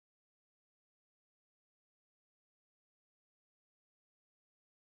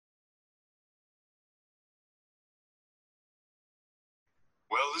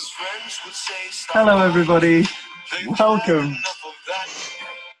Hello, everybody. Welcome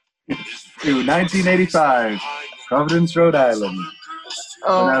to 1985, Providence, Rhode Island.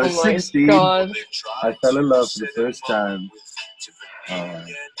 Oh, when I was 16, God. I fell in love for the first time.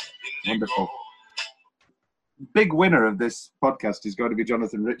 Wonderful. Big winner of this podcast is going to be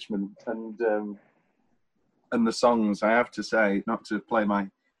Jonathan Richman, and the songs, I have to say, not to play my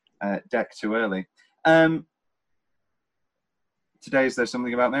deck too early. Today, is there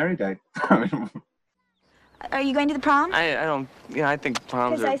something about Mary Day? Are you going to the prom? I don't. Yeah, I think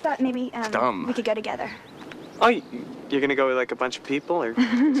proms Because are I thought maybe dumb. we could go together. Oh, you're gonna go with like a bunch of people, or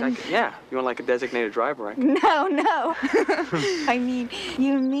yeah, you want like a designated driver, right? No. I mean,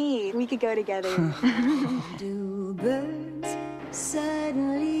 you and me. We could go together.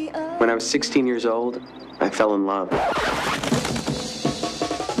 When I was 16 years old, I fell in love.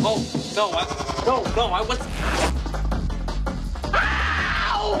 Oh no! I was.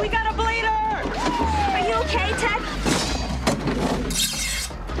 Ow! We got a bleeder! Are you okay, Ted?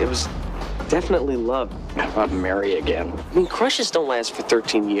 It was definitely love. How about Mary again? I mean, crushes don't last for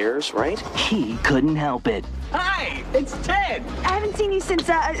 13 years, right? He couldn't help it. Hi, it's Ted. I haven't seen you since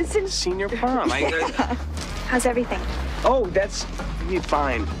Senior prom. How's everything? Oh, that's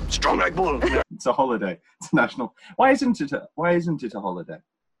fine. Strong like bull. It's a holiday. It's national. Why isn't it a holiday?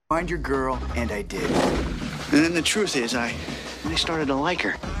 Find your girl, and I did. And then the truth is, I started to like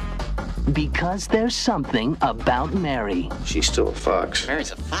her. Because there's something about Mary. She's still a fox.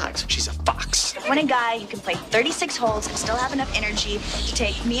 Mary's a fox. She's a fox. I want a guy who can play 36 holes and still have enough energy to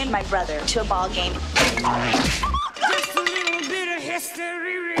take me and my brother to a ball game.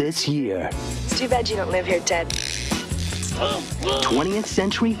 This year, It's too bad you don't live here, Ted. 20th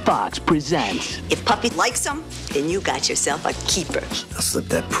Century Fox presents If Puppy likes him, then you got yourself a keeper. I'll slip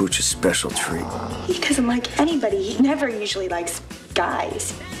that pooch a special treat. He doesn't like anybody. He never usually likes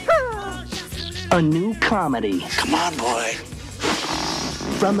guys. a new comedy Come on, boy.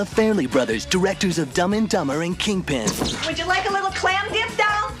 from the Fairley Brothers, directors of Dumb and Dumber and Kingpin. Would you like a little clam dip,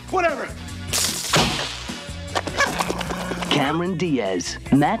 doll? Whatever. Cameron Diaz,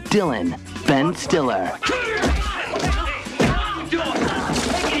 Matt Dillon, Ben Stiller.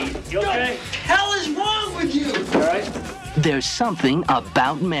 You okay? Hell is wrong with you? All right. There's something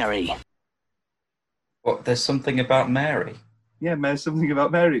about Mary. What, there's something about Mary? Yeah, there's something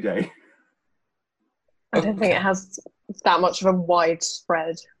about Mary Day. I don't think it has that much of a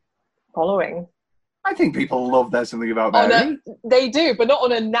widespread following. I think people love There's Something About Oh, Mary. no, they do, but not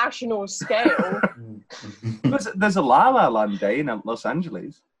on a national scale. There's a La La Land Day in Los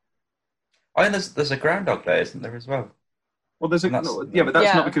Angeles. Oh, and there's a Groundhog Day, isn't there, as well? Well, there's a And that's- yeah, but that's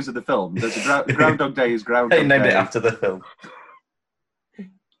Yeah. not because of the film. There's a Groundhog Day is Groundhog They named Day. it after the film.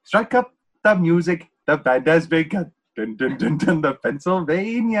 Strike up the music, the band has begun. Dun, dun, dun, dun, the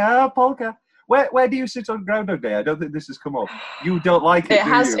Pennsylvania polka. Where do you sit on Groundhog Day? I don't think this has come up. You don't like it, It do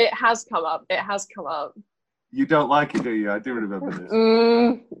has. you? It has come up. It has come up. You don't like it, do you? I do remember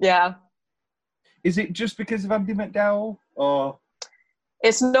this. Yeah. Is it just because of Andy McDowell, or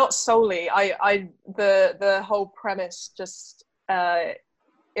It's not solely. The whole premise just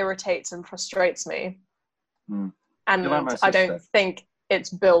irritates and frustrates me, and You like my I don't sister. think it's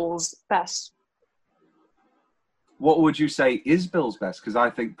Bill's best. what would you say is Bill's best? Because I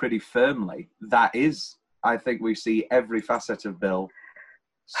think pretty firmly that is. I think we see every facet of Bill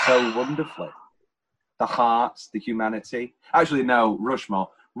so wonderfully. The heart, the humanity. Actually, no, Rushmore.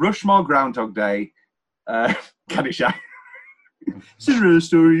 Rushmore, Groundhog Day, Caddyshack. Cinderella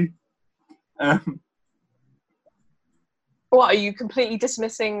Story. What, are you completely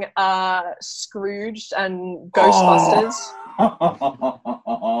dismissing Scrooge and Ghostbusters?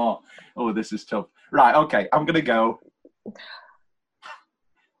 Oh, this is tough. Right, okay, I'm going to go.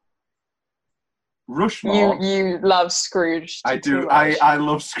 Rushmore. You love Scrooge. I too do. much. I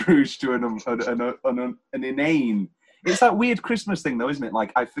love Scrooge to an inane. It's that weird Christmas thing, though, isn't it?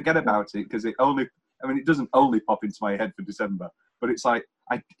 Like, I forget about it because it doesn't only pop into my head for December, but it's like,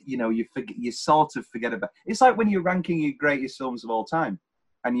 you sort of forget about. It's like when you're ranking your greatest films of all time,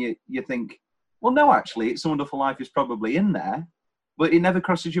 and you think, well, no, actually, It's a Wonderful Life is probably in there, but it never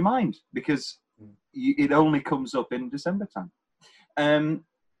crosses your mind because it only comes up in December time.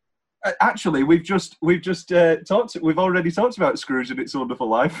 Actually, we've already talked about Scrooge and It's a Wonderful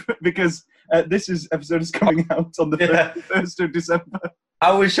Life because this episode is coming out on the 1st of December.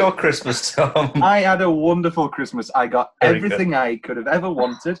 How was your Christmas, Tom? I had a wonderful Christmas. I got Very everything good. I could have ever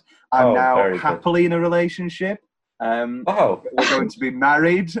wanted. I'm now very good. happily in a relationship. We're going to be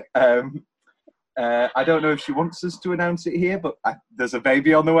married. I don't know if she wants us to announce it here, but there's a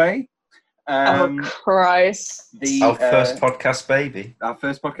baby on the way. Christ. Our first podcast baby. Our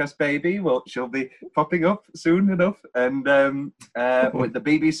first podcast baby. Well, she'll be popping up soon enough. And with the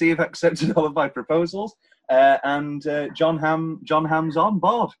BBC have accepted all of my proposals. And John Hamm's on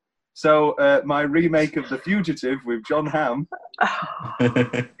board. So my remake of The Fugitive with John Hamm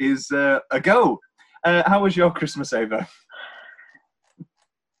is a go. How was your Christmas, Ava?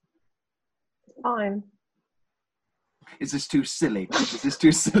 Fine. Is this too silly? Is this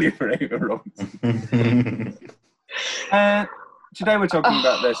too silly for Ava Robinson? Today we're talking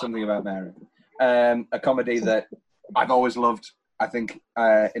about There's Something About Mary, a comedy that I've always loved. I think,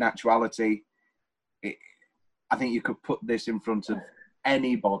 in actuality, I think you could put this in front of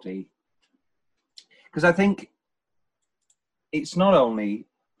anybody. Because I think it's not only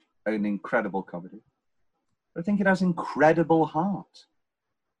an incredible comedy, but I think it has incredible heart.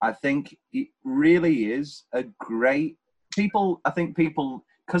 I think it really is a great... I think people,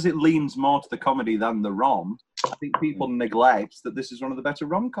 because it leans more to the comedy than the rom, I think people neglect that this is one of the better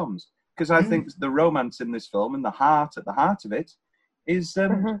rom-coms. Because I think the romance in this film and at the heart of it is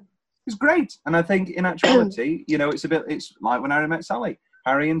great. And I think in actuality, it's like When Harry Met Sally.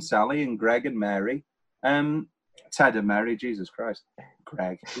 Harry and Sally and Greg and Mary. Ted and Mary, Jesus Christ.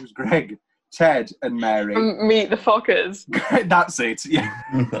 Greg. It was Greg. Ted and Mary. Meet the Fockers. That's it. Yeah.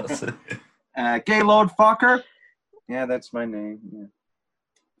 That's it. Gaylord Fokker. Yeah, that's my name. Yeah.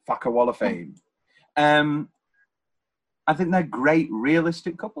 Fokker Wall of Fame. I think they're great,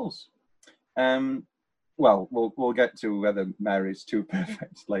 realistic couples. Well, we'll get to whether Mary's too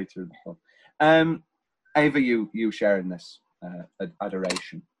perfect later. Ava, you sharing this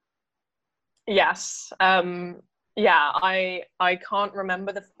adoration? Yes. Yeah, I can't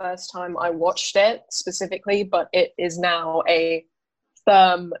remember the first time I watched it specifically, but it is now a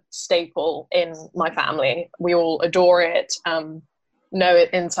firm staple in my family. We all adore it, know it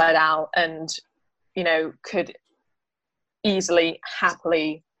inside out, and could easily,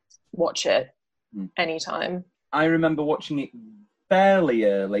 happily watch it anytime. I remember watching it fairly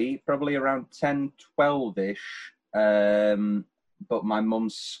early, probably around 10, 12-ish, but my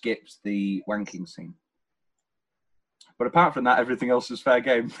mum skipped the wanking scene. But apart from that, everything else was fair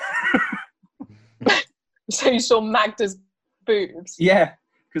game. So you saw Magda's boobs? Yeah,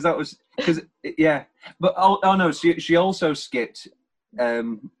 yeah. But oh no, she also skipped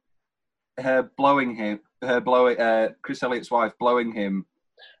her blowing him, Chris Elliott's wife blowing him.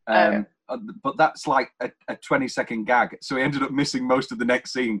 But that's like a 20-second gag. So he ended up missing most of the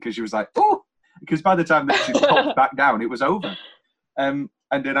next scene because she was like, oh, because by the time that she popped back down, it was over. And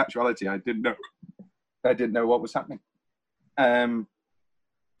in actuality, I didn't know what was happening.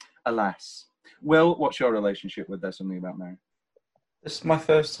 Alas. Will, what's your relationship with There's Something About Mary? This is my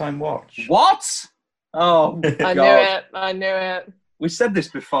first time watch. What? Oh, God. I knew it. We said this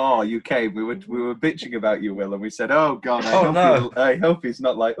before you came. We were bitching about you, Will, and we said, "Oh God, I hope he's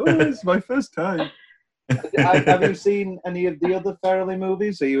not like, oh, it's my first time." Have you seen any of the other Farrelly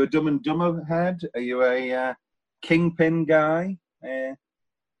movies? Are you a Dumb and Dumber head? Are you a Kingpin guy?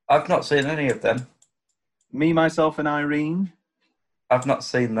 I've not seen any of them. Me, Myself, and Irene. I've not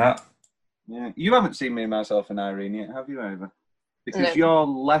seen that. Yeah, you haven't seen Me, Myself, and Irene yet, have you, Ava? Because No. you're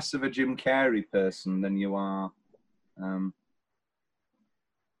less of a Jim Carrey person than you are.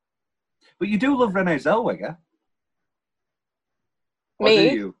 But you do love Renee Zellweger. Or Me?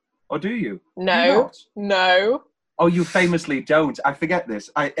 do you? Or do you? Do you No. not? No. Oh, you famously don't. I forget this.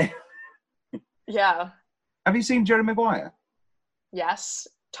 Yeah. Have you seen Jerry Maguire? Yes.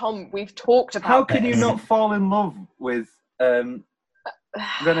 Tom, we've talked about How can you this. not fall in love with Renee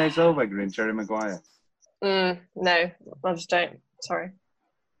Zellweger in Jerry Maguire? No, I just don't. Sorry.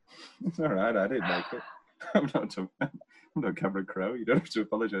 It's all right. I didn't make it. I'm not Cameron Crowe. You don't have to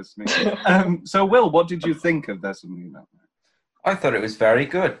apologise to me. So, Will, what did you think of There's Something About Mary? I thought it was very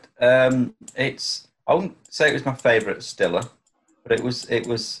good. I wouldn't say it was my favourite Stiller, but it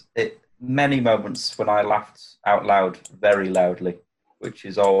was many moments when I laughed out loud very loudly, which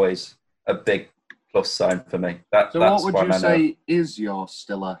is always a big plus sign for me. So what would you say is your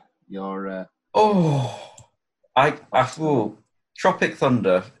Stiller? Your Tropic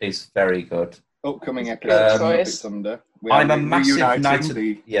Thunder is very good. upcoming Good episode of Tropic choice. Thunder. I'm a massive reuniting Night at-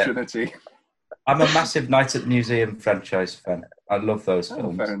 the yeah. Trinity. I'm a massive Night at the Museum franchise fan. I love those Oh,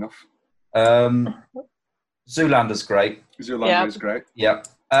 films. fair enough. Zoolander's great. Zoolander Yeah. is great. Yeah.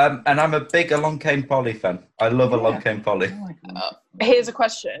 And I'm a big Along Came Polly fan. I love Along Came Polly. Here's a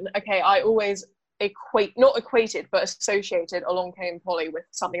question. Okay, I always not equated, but associated Along Came Polly with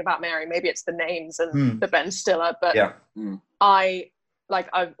Something About Mary. Maybe it's the names and the Ben Stiller, but Yeah.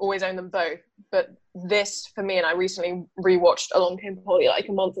 I've always owned them both. But this, for me, and I recently rewatched Along Came Polly like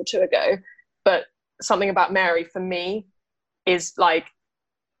a month or two ago, but something about Mary for me is like,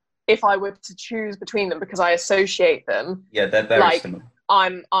 if I were to choose between them, because I associate them, Yeah, they're very like similar.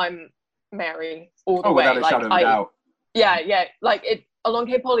 I'm Mary all the Oh, way. without a Like shadow of a doubt. yeah, like it. Along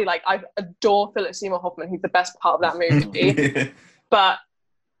Came Polly, like I adore Philip Seymour Hoffman. He's the best part of that movie. But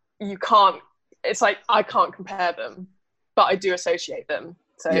you can't. It's like I can't compare them, but I do associate them.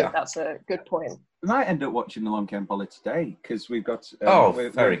 So that's a good point. We might end up watching Along Came Polly today because we've got.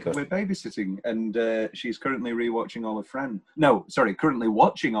 Very good. We're babysitting, and she's currently rewatching all her Friends. No, sorry, currently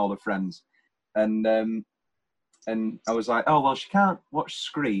watching all her Friends, and I was like, oh well, she can't watch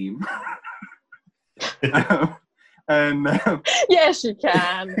Scream. Yeah, she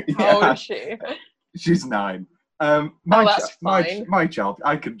can. How old is she? She's 9. That's fine. My child,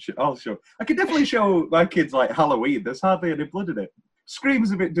 I'll show. I can definitely show my kids like Halloween. There's hardly any blood in it.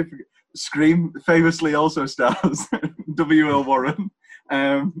 Scream's a bit difficult. Scream famously also stars W.L. Warren.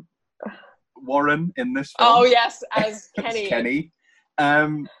 Warren in this film. Oh yes, as Kenny. Kenny.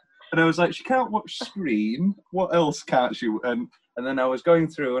 And I was like, she can't watch Scream. What else can't she? And then I was going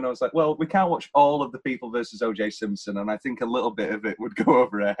through and I was like, well, we can't watch all of The People versus O.J. Simpson, and I think a little bit of it would go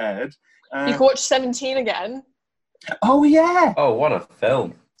over her head. You can watch 17 again. Oh, yeah. Oh, what a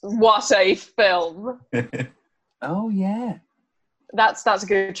film. What a film. Oh, yeah. That's a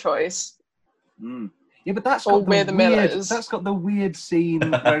good choice. Mm. Yeah, but that's Or got We're the Millers. That's got the weird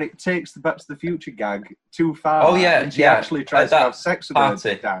scene where it takes the Back to the Future gag too far. Oh, yeah, and she yeah. actually tries to have sex with her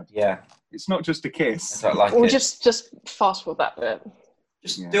dad. Yeah. It's not just a kiss. I don't like Or it. just fast forward that bit.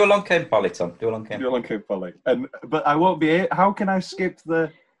 Just do Along Came Polly, Tom. Do Along Came Do Along Came Polly. But I won't be. How can I skip the?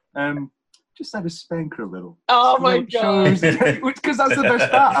 Just have a spanker a little. Oh my god! Because that's the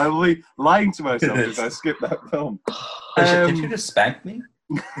best part. I'll be lying to myself if I skip that film. Did you just spank me?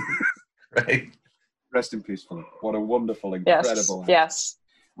 Right. Rest in peace, Philip. What a wonderful, incredible. Yes.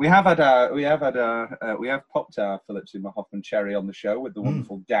 We have popped our Philip Seymour Hoffman cherry on the show with the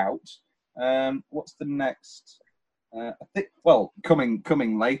wonderful Doubt. What's the next? I think. Well,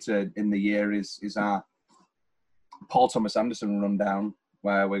 coming later in the year is our Paul Thomas Anderson rundown,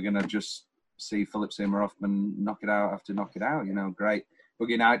 where we're gonna just see Philip Seymour Hoffman knock it out after knock it out. You know, great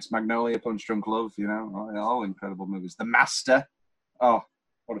Boogie Nights, Magnolia, Punch Drunk Love. You know, all incredible movies. The Master. Oh,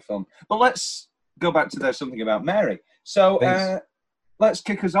 what a film! But let's go back to There's Something About Mary. So let's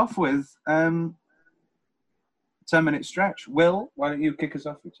kick us off with 10-minute stretch. Will, why don't you kick us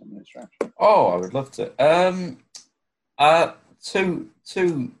off with 10-minute stretch? Oh, I would love to. Two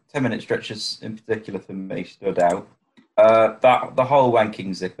 10-minute stretches in particular for me stood out. That the whole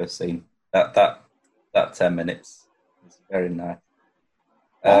wanking zipper scene. That 10 minutes is very nice.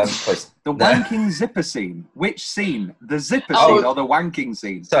 The wanking zipper scene. Which scene? The zipper scene or the wanking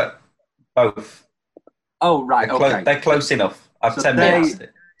scene? So both. Oh right, they're close enough. I've 10 minutes.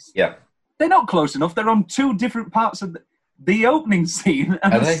 Yeah. They're not close enough. They're on two different parts of the opening scene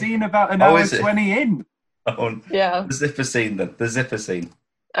and the scene about an hour 20 in. Oh, yeah. The zipper scene then. The zipper scene.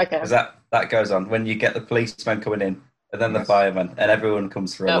 Okay. Because that goes on when you get the policeman coming in and then the fireman and everyone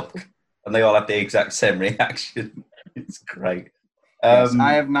comes for a look and they all have the exact same reaction. It's great. Yes,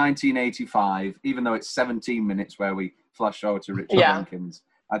 I have 1985, even though it's 17 minutes where we flash over to Richard Jenkins.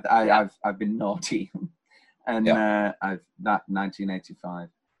 I've been naughty. And I've that 1985.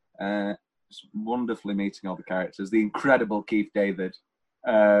 Just wonderfully meeting all the characters. The incredible Keith David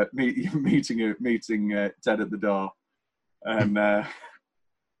meeting Ted at the door, and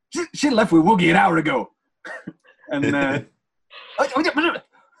she left with Woogie an hour ago. And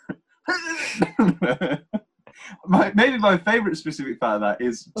my favourite specific part of that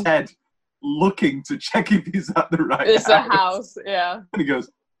is Ted looking to check if he's at the right It's house. a house, yeah. And he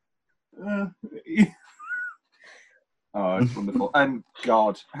goes, oh, it's wonderful. And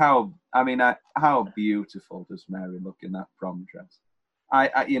God, how beautiful does Mary look in that prom dress? I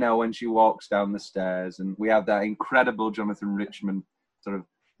when she walks down the stairs and we have that incredible Jonathan Richman sort of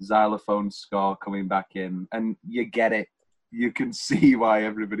xylophone score coming back in, and you get it. You can see why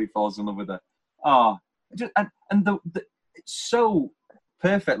everybody falls in love with her. Oh, and it's so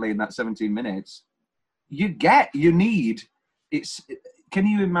perfectly in that 17 minutes. Can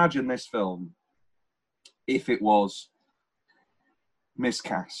you imagine this film if it was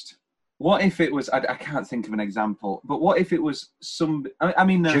miscast? What if it was, I can't think of an example, but what if it was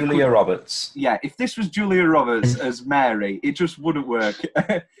Julia Roberts. Yeah, if this was Julia Roberts as Mary, it just wouldn't work.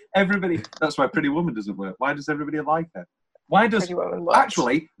 That's why Pretty Woman doesn't work. Why does everybody like her? Why does,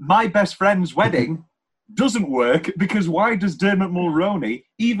 actually, My Best Friend's Wedding doesn't work because why does Dermot Mulroney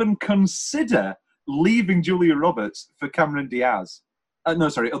even consider leaving Julia Roberts for Cameron Diaz? No,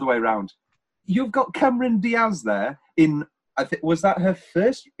 sorry, other way around. You've got Cameron Diaz there in was that her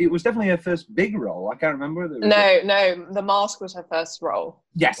first? It was definitely her first big role. I can't remember whether it was No, The Mask was her first role.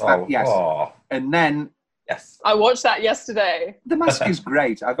 Yes, yes. And then yes, I watched that yesterday. The Mask is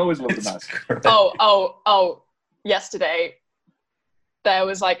great. I've always loved The Mask. Great. Oh! Yesterday, there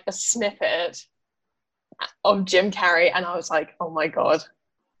was like a snippet of Jim Carrey, and I was like, "Oh my god,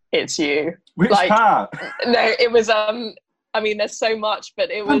 it's you!" Which like, part? No, it was I mean, there's so much, but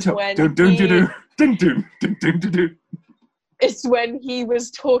it was when it's when he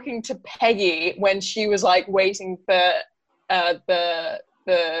was talking to Peggy when she was like waiting for the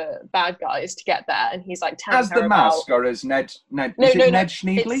bad guys to get there, and he's like telling as her the about... Mask or as Ned? No, Ned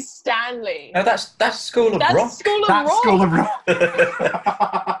Schneedley? It's Stanley. No, that's School of Rock. That's School of Rock. School of Rock.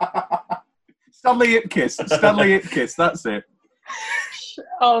 Stanley Ipkiss. That's it.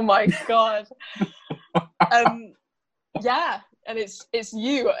 Oh my god. Yeah, and it's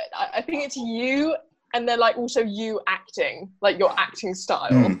you. I think it's you, and then like also you acting, like your acting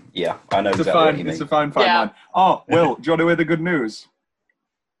style. Yeah, I know It's exactly what you mean. It's a fine line. Oh, Will, do you want to hear the good news?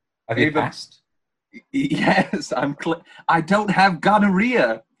 Have you passed? Yes, I don't have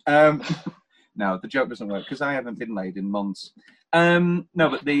gonorrhea. No, the joke doesn't work because I haven't been laid in months. No,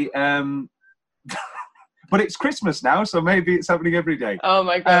 but but it's Christmas now, so maybe it's happening every day. Oh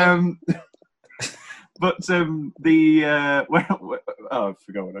my god. But I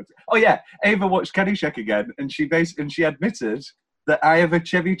forgot what I said. Oh yeah, Ava watched Caddyshack again, and she admitted that I have a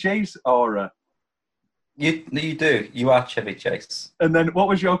Chevy Chase aura. You do. You are Chevy Chase. And then, what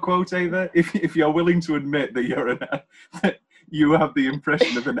was your quote, Ava? If you're willing to admit that that you have the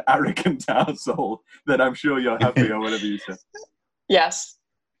impression of an arrogant arsehole, then I'm sure you're happy, or whatever you said. Yes.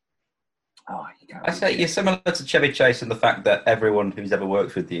 Oh, you can't. I say you're similar to Chevy Chase in the fact that everyone who's ever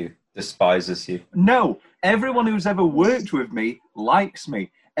worked with you despises you. No, everyone who's ever worked with me likes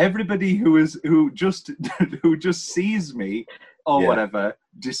me. Everybody who just sees me or whatever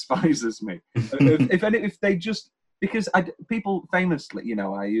despises me. if they just because people famously,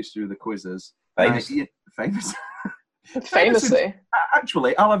 I used to do the quizzes. Famously.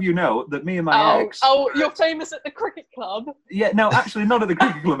 Actually, I'll have you know that me and my ex. Oh, you're famous at the cricket club. Yeah, no, actually, not at the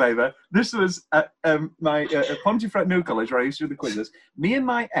cricket club, Ava. This was at my Pontefract New College, where I used to do the quizzes. Me and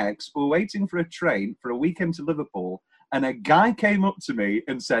my ex were waiting for a train for a weekend to Liverpool, and a guy came up to me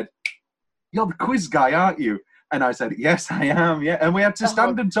and said, "You're the quiz guy, aren't you?" And I said, "Yes, I am." Yeah, and we had to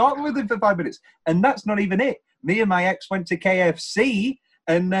stand and talk with him for 5 minutes. And that's not even it. Me and my ex went to KFC.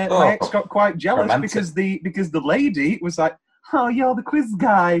 And my ex got quite jealous because the lady was like, "Oh, you're the quiz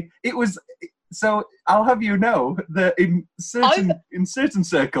guy." It was so. I'll have you know that in certain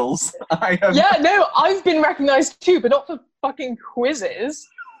circles, I am. Yeah, no, I've been recognised too, but not for fucking quizzes.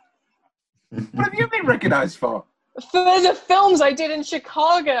 What have you been recognised for? For the films I did in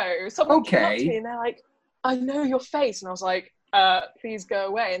Chicago. Someone came up to Okay. me and they're like, "I know your face," and I was like, "Please go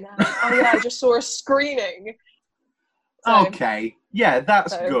away." And they're like, "Oh yeah, I just saw a screening." So, Okay, yeah,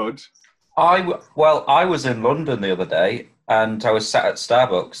 that's good. I was in London the other day, and I was sat at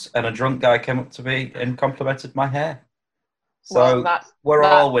Starbucks, and a drunk guy came up to me and complimented my hair. So we're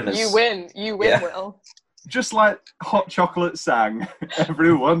all winners. You win, Yeah. Will. Just like Hot Chocolate sang,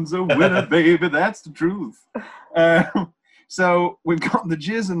 "Everyone's a winner, baby, that's the truth." So we've got the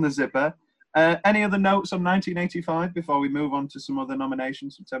jizz and the zipper. Any other notes on 1985 before we move on to some other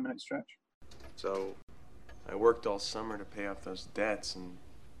nominations for 10 Minute Stretch? So I worked all summer to pay off those debts, and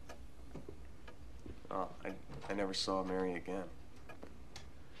I never saw Mary again.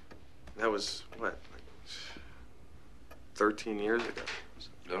 That was, what, like 13 years ago?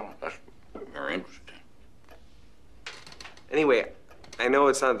 No, that's very interesting. Anyway, I know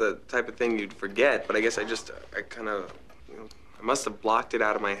it's not the type of thing you'd forget, but I guess I kind of, I must have blocked it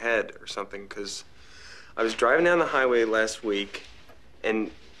out of my head or something, because I was driving down the highway last week,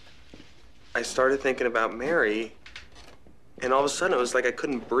 and I started thinking about Mary, and all of a sudden it was like I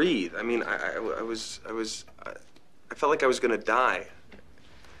couldn't breathe. I mean, I felt like I was gonna die.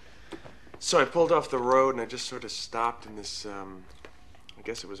 So I pulled off the road and I just sort of stopped in this, I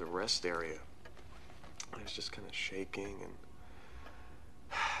guess it was a rest area. I was just kind of shaking and...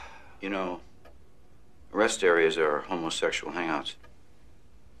 You know, rest areas are homosexual hangouts.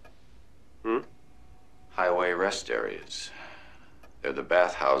 Highway rest areas. They're the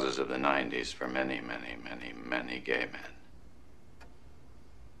bathhouses of the 90s for many, many, many, many gay men.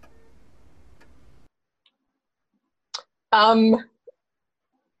 I'm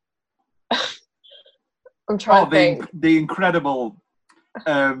trying to think. The incredible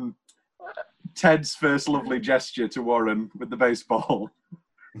Ted's first lovely gesture to Warren with the baseball.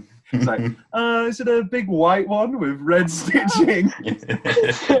 It's like, is it a big white one with red stitching?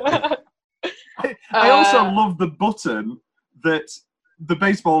 I also love the button that the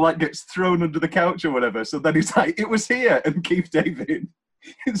baseball like gets thrown under the couch or whatever. So then he's like, it was here, and Keith David.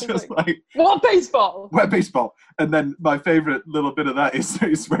 It's just like what baseball? Wet baseball. And then my favourite little bit of that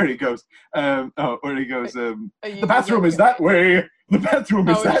is where he goes, the bathroom is that way. The bathroom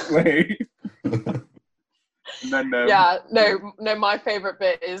is that way. And then, no, my favourite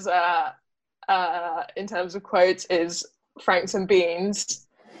bit is in terms of quotes is Franks and Beans,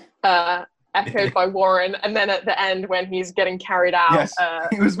 echoed by Warren, and then at the end when he's getting carried out, yes,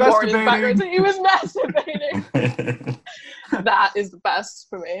 he was Warren is masturbating. backwards, he was masturbating. That is the best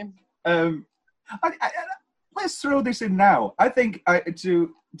for me. Let's throw this in now. I think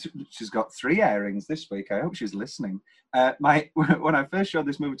she's got 3 airings this week. I hope she's listening. When I first showed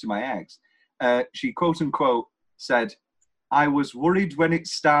this movie to my ex, she quote unquote said, "I was worried when it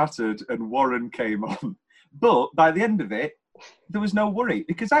started and Warren came on, but by the end of it, there was no worry,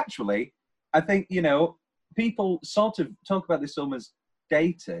 because actually, I think people sort of talk about this film as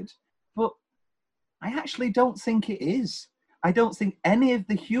dated, but I actually don't think it is. I don't think any of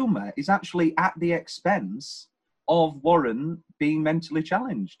the humour is actually at the expense of Warren being mentally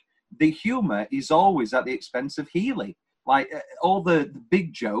challenged. The humour is always at the expense of Healy. Like all the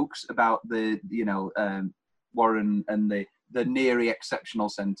big jokes about the Warren and the nearly exceptional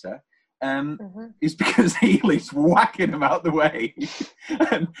centre is because Healy's whacking him out the way,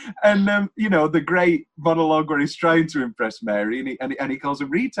 and the great monologue where he's trying to impress Mary and he calls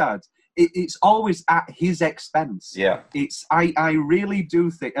him retards. It's always at his expense. Yeah. It's I really do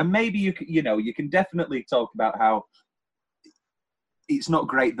think, and maybe you can definitely talk about how it's not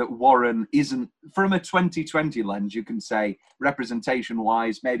great that Warren isn't, from a 2020 lens, you can say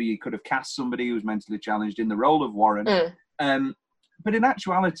representation-wise, maybe you could have cast somebody who's mentally challenged in the role of Warren. But in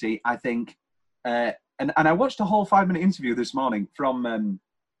actuality, I think, and I watched a whole 5-minute interview this morning from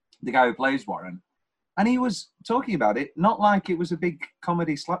the guy who plays Warren, and he was talking about it, not like it was a big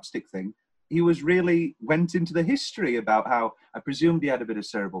comedy slapstick thing. He went into the history about how, I presumed he had a bit of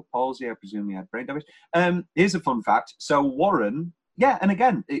cerebral palsy, I presume he had brain damage. Here's a fun fact. So Warren, and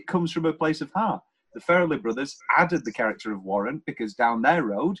again, it comes from a place of heart. The Farrelly brothers added the character of Warren because down their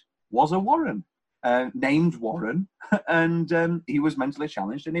road was a Warren, named Warren, and he was mentally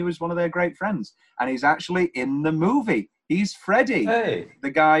challenged, and he was one of their great friends. And he's actually in the movie. He's Freddie,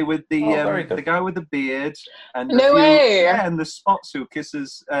 the guy with the guy with the beard, and and the spots who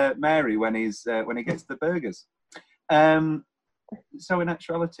kisses Mary when he gets the burgers. So in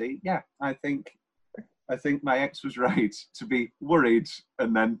actuality, I think my ex was right to be worried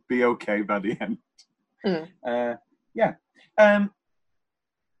and then be okay by the end.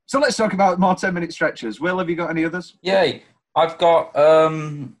 So let's talk about more 10-minute stretches. Will, have you got any others? Yay! I've got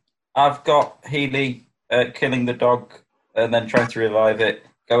Healy killing the dog and then trying to revive it,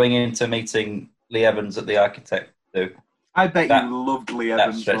 going into meeting Lee Evans at the architect. I bet you loved Lee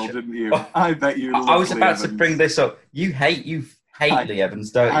Evans, though, didn't you? I bet you loved I was about Lee to bring this up. You hate Lee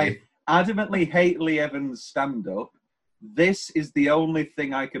Evans, don't you? I adamantly hate Lee Evans' stand-up. This is the only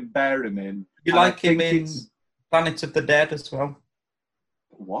thing I can bear him in. You like him in Planet of the Dead as well?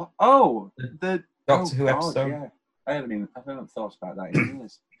 What? Oh, the Doctor Who episode. Yeah. I haven't thought about that in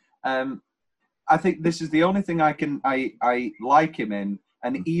years. I think this is the only thing I like him in,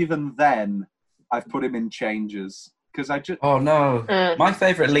 and even then, I've put him in Changes because I just. Oh no! My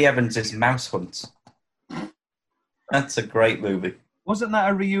favourite Lee Evans is Mouse Hunt. That's a great movie. Wasn't that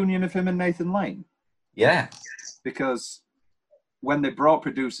a reunion of him and Nathan Lane? Yeah. Because when they brought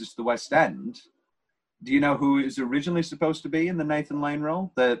producers to the West End, do you know who was originally supposed to be in the Nathan Lane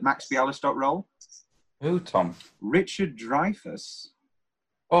role, the Max Bialystock role? Who, Tom? Richard Dreyfuss.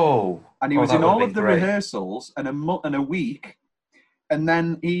 Oh. And he was in all of the rehearsals and a week, and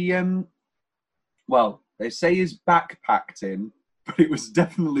then he, they say his back packed in, but it was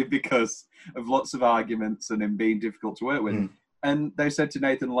definitely because of lots of arguments and him being difficult to work with. And they said to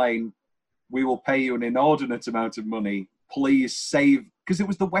Nathan Lane, "We will pay you an inordinate amount of money. Please save," because it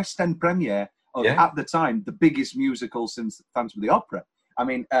was the West End premiere of, at the time, the biggest musical since Phantom of the Opera. I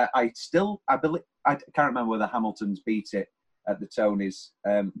mean, I believe, I can't remember whether Hamilton's beat it at the Tonys,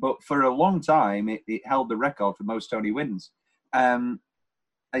 but for a long time, it held the record for most Tony wins. And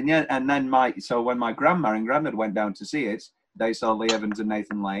then so when my grandma and granddad went down to see it, they saw Lee Evans and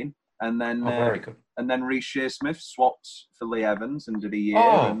Nathan Lane, and then very good. And then Reece Shearsmith swapped for Lee Evans and did a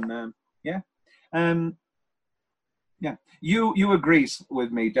year. You agree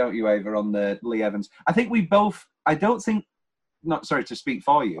with me, don't you, Ava, on the Lee Evans? I think we both. Not sorry to speak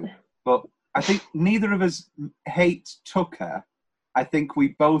for you, but I think neither of us hate Tucker. I think we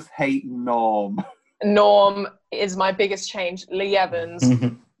both hate Norm. Norm is my biggest change. Lee Evans,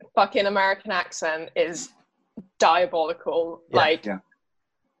 fucking American accent is diabolical. Yeah.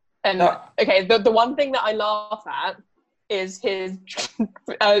 And okay, the one thing that I laugh at is his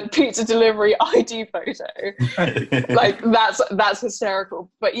pizza delivery ID photo. Like that's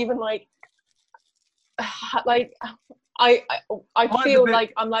hysterical. But even like I feel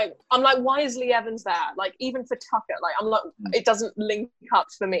like I'm like why is Lee Evans there? Like even for Tucker, like I'm like it doesn't link up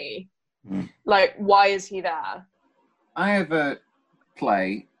for me. Like why is he there? I have a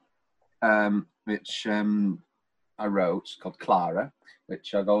play which I wrote called Clara,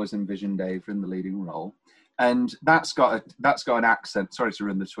 which I've always envisioned Ava in the leading role, and that's got an accent. Sorry to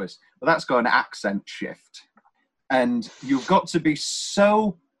ruin the twist, but that's got an accent shift, and you've got to be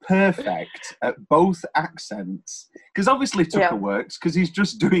so perfect at both accents, because obviously Tucker works because he's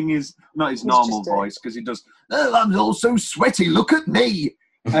just doing his normal voice, because he does. Oh, I'm all so sweaty. Look at me.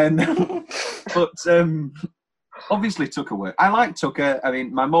 And but obviously Tucker works. I like Tucker. I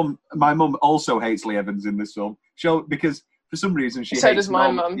mean, my mum also hates Lee Evans in this film. Because for some reason she hates does my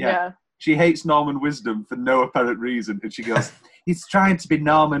mum. Yeah. She hates Norman Wisdom for no apparent reason, and she goes, "He's trying to be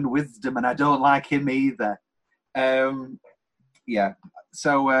Norman Wisdom, and I don't like him either." Yeah.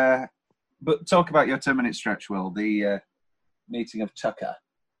 So, but talk about your 10-minute stretch, Will. The meeting of Tucker.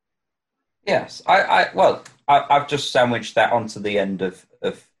 Yes, I've just sandwiched that onto the end of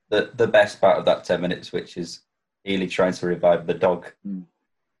the best part of that 10 minutes, which is Healy trying to revive the dog,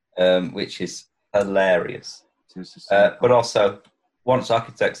 which is hilarious. But also, once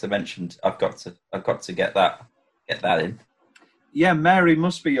architects are mentioned, I've got to get that in. Yeah, Mary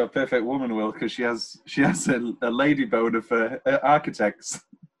must be your perfect woman, Will, because she has a lady boner for architects.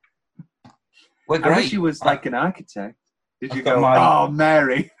 We're great. I wish she was like an architect. Did you go? Oh,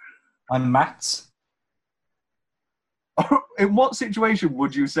 Mary. I'm Matt. In what situation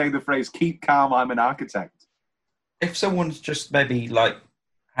would you say the phrase "keep calm"? I'm an architect. If someone's just maybe like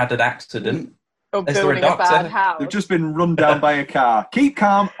had an accident. Or building a bad house. They've just been run down by a car. Keep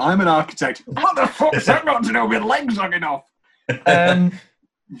calm. I'm an architect. What the fuck's that got to do with legs hanging off?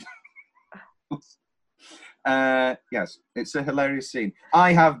 Yes, it's a hilarious scene.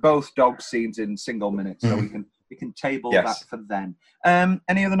 I have both dog scenes in single minutes, so we can table that for then.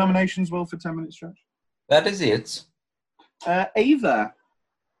 Any other nominations, Will, for 10-minute stretch? That is it. Ava.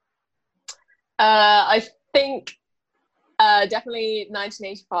 I think definitely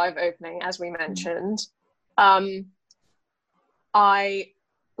 1985 opening, as we mentioned. It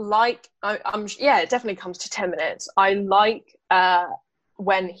definitely comes to 10 minutes. I like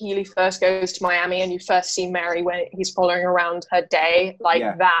when Healy first goes to Miami and you first see Mary when he's following around her day,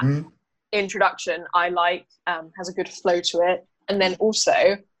 that introduction I like, has a good flow to it. And then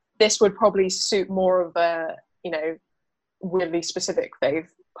also, this would probably suit more of a, weirdly specific fave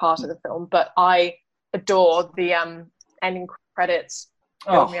part of the film, but I adore the ending credits,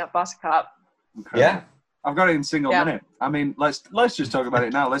 Build Me Up Buttercup. Incredible. Yeah. I've got it in single minute. I mean, let's just talk about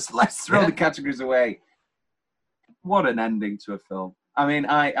it now. Let's throw the categories away. What an ending to a film. I mean,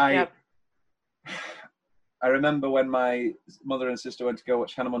 I remember when my mother and sister went to go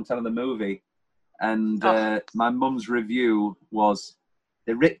watch Hannah Montana the movie, and my mum's review was,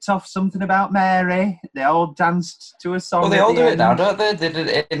 they ripped off something about Mary. They all danced to a song. Well, they all do it now, don't they? They did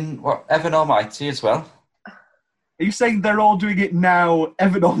it in Evan Almighty as well. Are you saying they're all doing it now,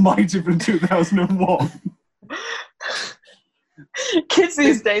 Evan Almighty from 2001? Kids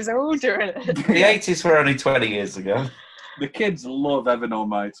these days are all doing it. The 80s were only 20 years ago. The kids love Evan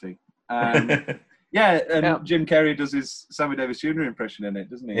Almighty. Jim Carrey does his Sammy Davis Jr. impression in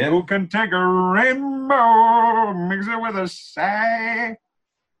it, doesn't he? Yeah. Who can take a rainbow, mix it with a sigh?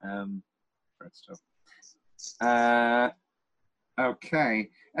 Great stuff. Okay.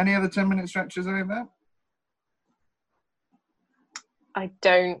 Any other 10-minute stretches over? I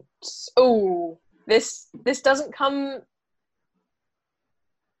don't. Oh, this doesn't come.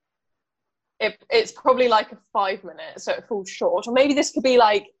 It's probably like a 5 minute, so it falls short. Or maybe this could be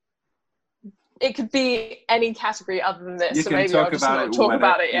like. It could be any category other than this. So maybe I'll just not talk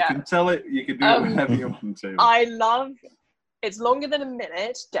about it. Yeah. You can tell it. You can do it whenever you want to. I love. It's longer than a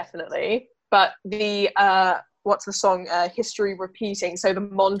minute, definitely. But the what's the song? History repeating. So the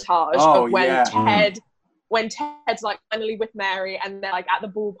montage of when when Ted's like finally with Mary and they're like at the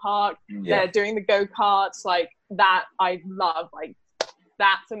ballpark, they're doing the go-karts, like that I love. Like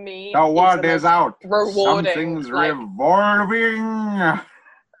that for me. The word is out. Rewarding. Something's revolving.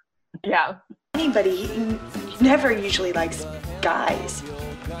 Yeah. Anybody never usually likes guys.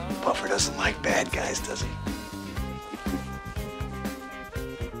 Puffer doesn't like bad guys, does he?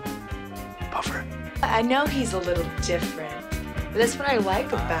 Puffer. I know he's a little different. But that's what I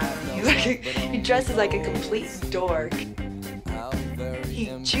like about him. He dresses like a complete dork. He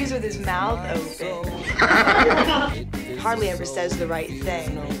He chews with his mouth open. Hardly ever says the right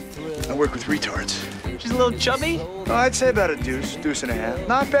thing. I work with retards. She's a little chubby. Oh, I'd say about a deuce and a half.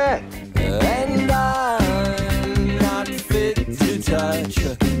 Not bad. And I'm not fit to touch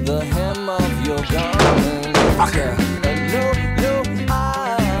the hem of your garment. Fucker. No,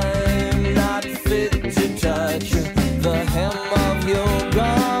 I'm not fit to touch the hem of your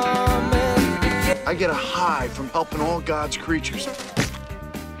garment. I get a high from helping all God's creatures.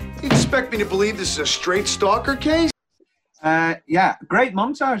 You expect me to believe this is a straight stalker case? Yeah, great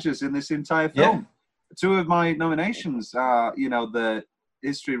montages in this entire film. Two of my nominations are, the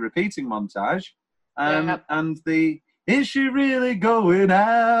history repeating montage, and the "Is she really going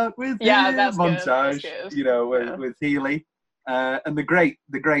out with him?" montage. Good. With Healy, and the great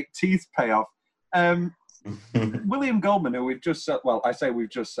teeth payoff. William Goldman, who we've just we've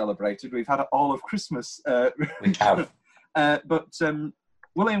just celebrated. We've had all of Christmas. We have, but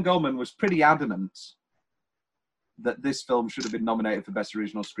William Goldman was pretty adamant that this film should have been nominated for Best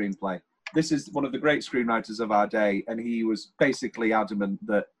Original Screenplay. This is one of the great screenwriters of our day, and he was basically adamant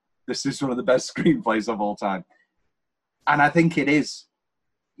that this is one of the best screenplays of all time. And I think it is.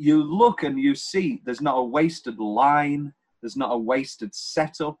 You look and you see there's not a wasted line, there's not a wasted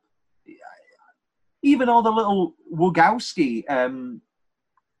setup. Even all the little Wogowski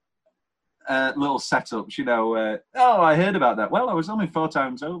little setups, oh, I heard about that. Well, I was only 4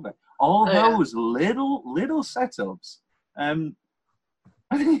 times over. All those little setups.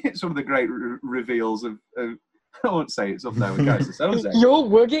 I think it's one of the great reveals of I won't say it's up there with Guys Soze. You're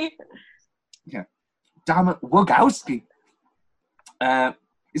Woogie? Yeah. Damn it, Wogowski.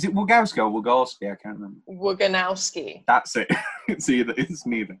 Is it Wogowski or Wogowski? I can't remember. Woganowski. That's it. It's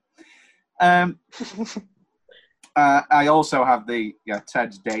neither. I also have the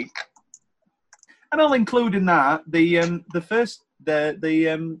Ted's date. And I'll include in that the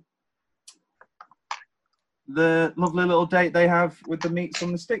lovely little date they have with the meats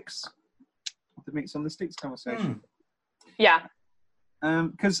on the sticks. The meats on the sticks conversation. Yeah.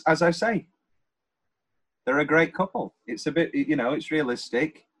 Because, as I say, they're a great couple. It's a bit, it's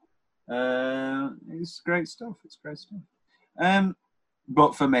realistic. It's great stuff.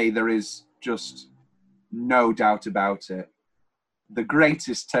 But for me, there is just no doubt about it. The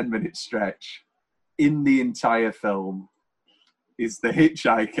greatest 10-minute stretch in the entire film is the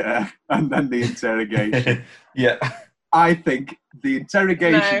hitchhiker and then the interrogation. Yeah. I think the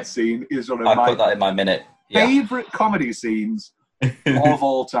interrogation scene is one of I put that in my minute. Favorite comedy scenes of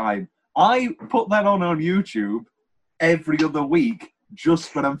all time. I put that on YouTube every other week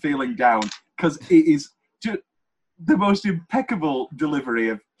just when I'm feeling down, because it is just the most impeccable delivery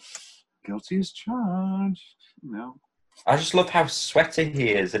of guilty as charged. I just love how sweaty he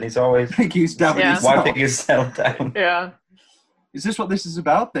is, and he's always he's wiping himself down. Yeah. Is this what this is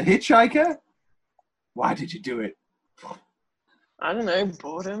about? The hitchhiker? Why did you do it? I don't know,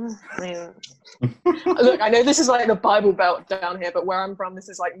 boredom. I mean, look, I know this is like the Bible Belt down here, but where I'm from, this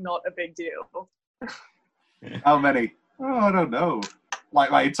is like not a big deal. How many? Oh, I don't know.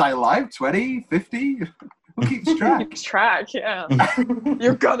 Like my entire life? 20? 50? Who keeps track? Keeps track, yeah.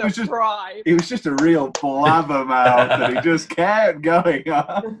 You're gonna cry. He was just a real blabbermouth, and he just kept going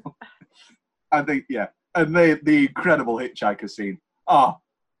on. I think, yeah. And the incredible hitchhiker scene. Oh.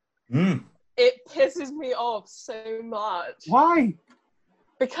 It pisses me off so much. Why?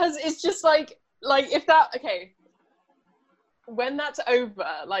 Because it's just like if that, okay, when that's over,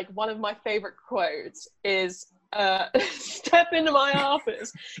 like one of my favorite quotes is, step into my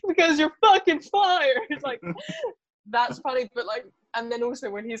office because you're fucking fired. It's like, that's funny, but like, and then also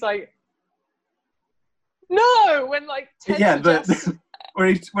when he's like, no, when like Ted suggests,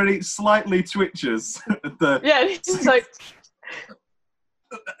 where he slightly twitches at the he's like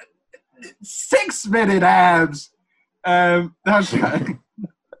 6-minute abs. That's right.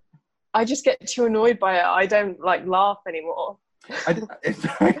 I just get too annoyed by it. I don't like laugh anymore. I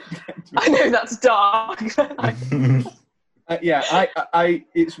know that's dark.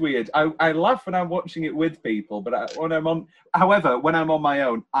 It's weird. I laugh when I'm watching it with people, but when I'm on my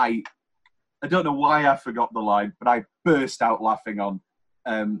own, I don't know why I forgot the line, but I burst out laughing on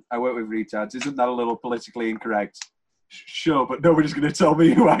I Work with Retards. Isn't that a little politically incorrect? Sure, but nobody's going to tell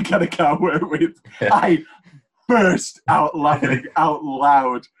me who I can't work with. Yeah. I burst out laughing out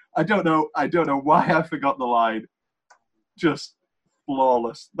loud. I don't know why I forgot the line. Just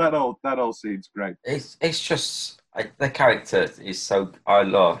flawless. That whole scene's great. It's just the character is so. I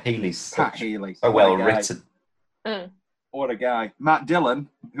love Healy's Pat Healy. So well written. What a guy. Matt Dillon,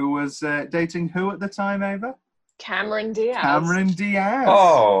 who was dating who at the time, Ava? Cameron Diaz. Cameron Diaz.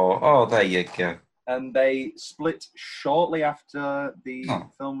 Oh, there you go. and they split shortly after the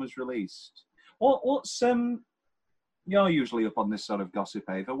film was released. What's you're usually up on this sort of gossip,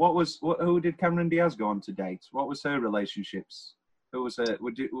 Ava. Who did Cameron Diaz go on to date? What was her relationships? Who was her?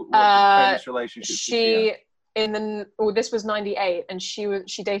 What famous relationships? This was 98, and she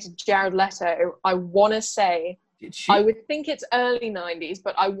dated Jared Leto. I want to say, did she? I would think it's early 90s,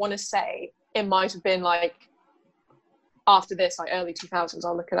 but I want to say it might have been like after this, like early 2000s.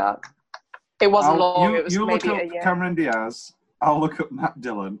 I'll look it up. It wasn't long. It was you maybe look up a year. Cameron Diaz. I'll look up Matt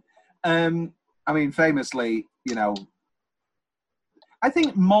Dillon. I mean, famously, you know, I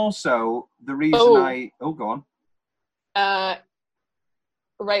think more so the reason go on.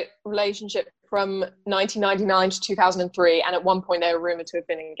 Relationship from 1999 to 2003, and at one point they were rumored to have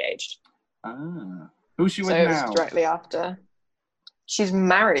been engaged. Who's she with so now? It was directly after. She's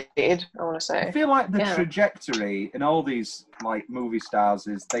married, I want to say. I feel like the trajectory in all these like movie stars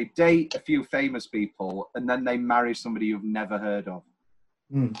is they date a few famous people and then they marry somebody you've never heard of.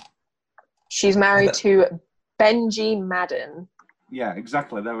 She's married to Benji Madden. Yeah,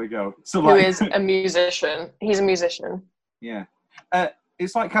 exactly. There we go. So, who is a musician. He's a musician. Yeah.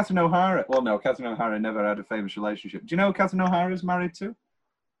 It's like Catherine O'Hara. Well, no, Catherine O'Hara never had a famous relationship. Do you know who Catherine O'Hara is married to?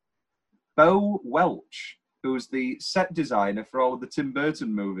 Bo Welch, who's the set designer for all of the Tim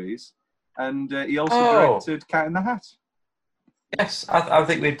Burton movies. And he also directed Cat in the Hat. Yes, I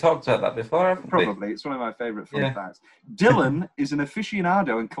think we've talked about that before, haven't we? Probably. It's one of my favourite fun facts. Dylan is an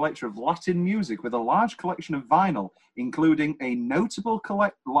aficionado and collector of Latin music with a large collection of vinyl, including a notable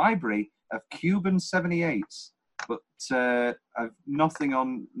library of Cuban 78s. But I've nothing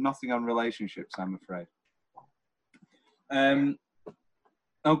on relationships, I'm afraid.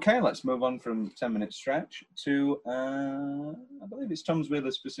 Okay, let's move on from 10-minute stretch to, I believe it's Tom's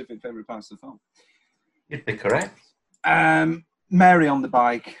Wheeler's specific favourite parts of the film. You'd be correct. Mary on the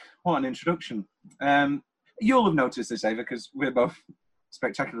bike. What an introduction. You'll have noticed this, Ava, because we're both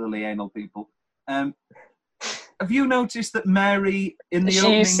spectacularly anal people. Have you noticed that Mary in the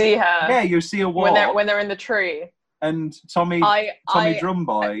opening... You see her. Yeah, you see her walk. When they're in the tree. And Tommy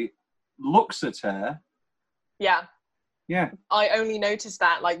Drumboy looks at her. Yeah. Yeah. I only noticed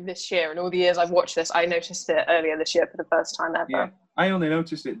that like this year. In all the years I've watched this, I noticed it earlier this year for the first time ever. Yeah. I only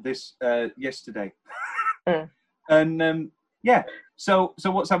noticed it yesterday. And yeah, so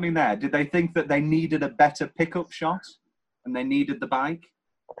what's happening there? Did they think that they needed a better pickup shot and they needed the bike?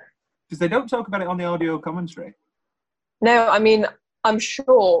 Because they don't talk about it on the audio commentary. No, I mean, I'm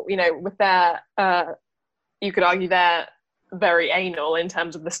sure, you know, with their, you could argue they're very anal in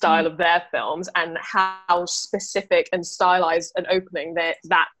terms of the style of their films and how specific and stylized an opening that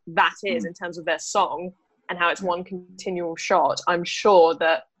is in terms of their song and how it's one continual shot. I'm sure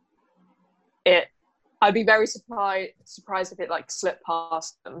that I'd be very surprised if it like slipped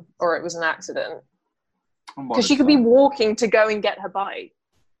past them or it was an accident. Because she could be walking to go and get her bike.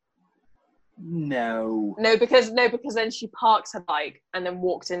 No, because then she parks her bike and then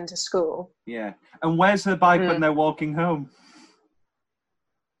walked into school. Yeah. And where's her bike when they're walking home?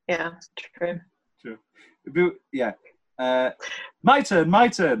 Yeah, true. Yeah. My turn.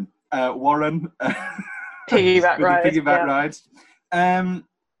 Warren. Piggyback ride. Piggyback rides.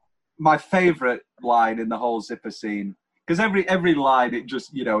 My favourite line in the whole zipper scene, because every line it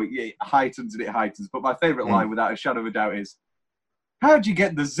just, you know, it heightens and it heightens. But my favourite line, without a shadow of a doubt, is, "How'd you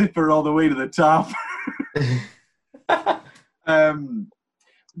get the zipper all the way to the top?"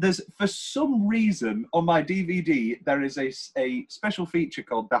 There's, for some reason, on my DVD, there is a special feature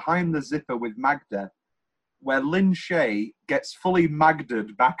called Behind the Zipper with Magda, where Lynn Shay gets fully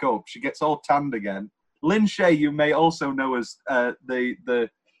Magda'd back up. She gets all tanned again. Lynn Shay, you may also know as the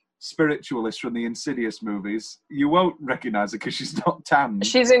spiritualist from the Insidious movies. You won't recognise her because she's not tanned.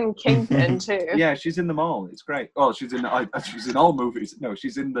 She's in Kingpin too. Yeah, she's in them all. It's great. Oh, she's in all movies. No,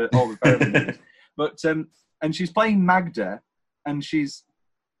 she's in all the Fairly movies. But and she's playing Magda, and she's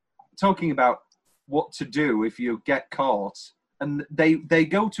talking about what to do if you get caught. And they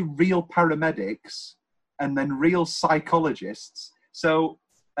go to real paramedics and then real psychologists. So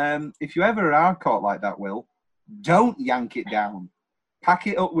if you ever are caught like that, Will, don't yank it down. Pack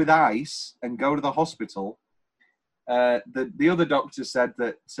it up with ice and go to the hospital. The other doctor said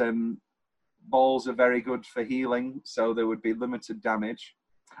that balls are very good for healing, so there would be limited damage.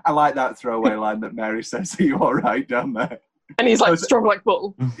 I like that throwaway line that Mary says, "Are you all right down there?" And he's like, "Strong like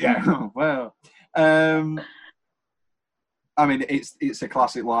bull." Yeah, well, I mean, it's a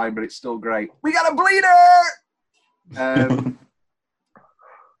classic line, but it's still great. We got a bleeder!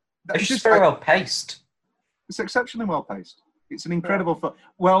 It's just very well paced. It's exceptionally well paced. It's an incredible film.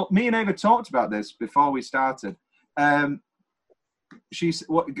 Well, me and Ava talked about this before we started. Speak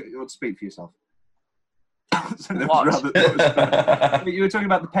for yourself. answer. That was rather, but you were talking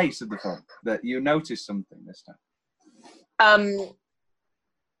about the pace of the film, that you noticed something this time.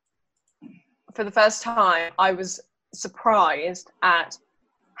 For the first time, I was surprised at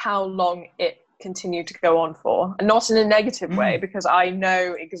how long it continued to go on for, and not in a negative way, because I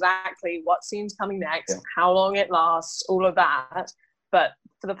know exactly what scene's coming next, how long it lasts, all of that. But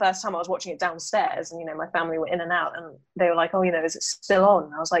for the first time, I was watching it downstairs, and you know, my family were in and out, and they were like, "Oh, you know, is it still on?"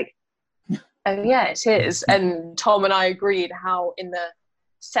 And I was like, "Oh yeah, it is." And Tom and I agreed how in the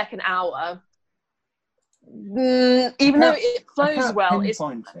second hour, even though it flows well, it's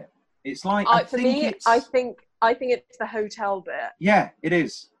like I think it's the hotel bit. Yeah, it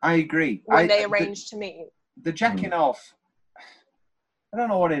is. I agree. When they arranged to meet. The jacking off, I don't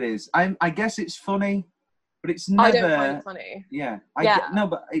know what it is. I guess it's funny, but it's never... I don't find it funny. Yeah. Yeah.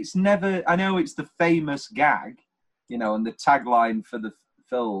 But it's never... I know it's the famous gag, you know, and the tagline for the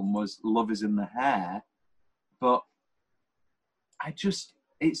film was "Love is in the hair," but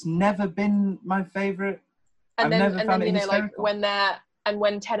it's never been my favourite. And then you know, like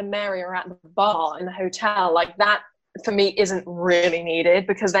when Ted and Mary are at the bar in the hotel, like that for me isn't really needed,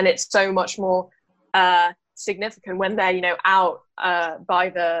 because then it's so much more significant when they're, you know, out by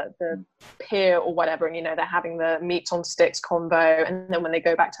the pier or whatever, and you know, they're having the meat on sticks convo, and then when they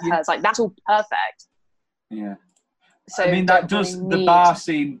go back to hers, like that's all perfect. Yeah. So I mean, the bar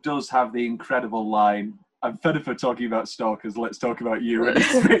scene does have the incredible line, "I'm fed up of talking about stalkers, let's talk about you," and it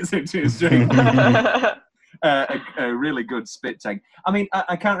spits into his drink. A really good spit take. I mean,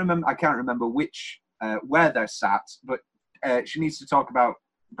 I can't remember which where they're sat, but she needs to talk about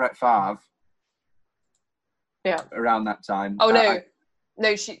Brett Favre. Yeah. Around that time. Oh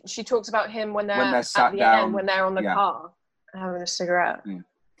no, she talks about him when they're sat at the down, end, when they're on the car having a cigarette.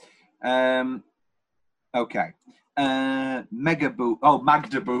 Yeah. Okay. Magda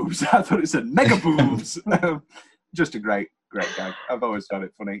boobs. I thought it said mega boobs. Just a great gag. I've always found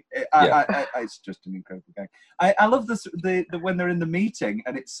it funny. It's just an incredible gag. I love this. The when they're in the meeting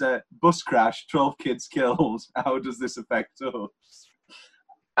and it's bus crash, 12 kids killed. How does this affect us?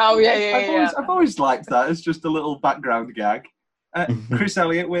 Oh yeah. I've always liked that. It's just a little background gag. Chris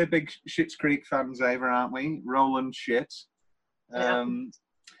Elliott, we're big Schitt's Creek fans, Ava, aren't we? Roland shit. And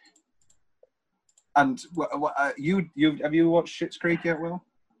have you watched Schitt's Creek yet, Will?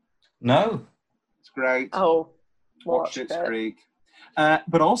 No. It's great. Oh, watch Schitt's Creek.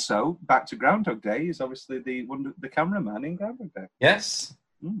 But also, back to Groundhog Day is obviously the cameraman in Groundhog Day. Yes.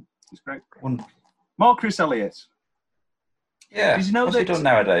 It's great. More Chris Elliott. Yeah. Did you know what's he done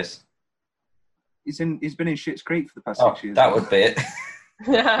nowadays? He's been in Schitt's Creek for the past 6 years. That would be it.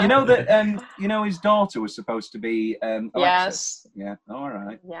 You know that his daughter was supposed to be Alexis? Yes. Yeah. All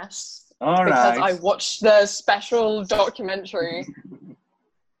right. Yes. All right. Because I watched the special documentary.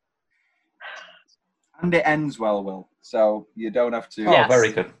 And it ends well, Will. So you don't have to... Oh,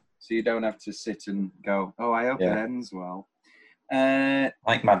 very good. So you don't have to sit and go, "Oh, I hope it ends well."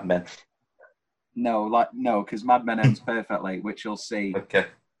 Like Mad Men. No, because Mad Men ends perfectly, which you'll see. Okay.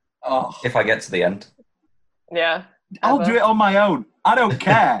 Oh. If I get to the end. Yeah. I'll do it on my own. I don't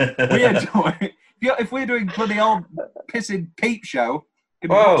care. If we're doing bloody old pissing Peep Show,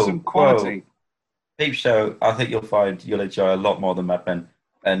 it'll have some quality. Peep Show, I think you'll enjoy a lot more than Mad Men,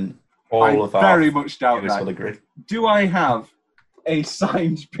 and I very much doubt that. Will agree. Do I have a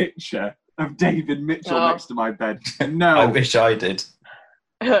signed picture of David Mitchell next to my bed? No. I wish I did.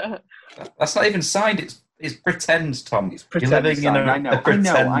 That's not even signed. It's pretend, Tom. It's pretend. You're living in a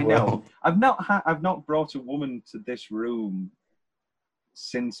pretend world. I've not brought a woman to this room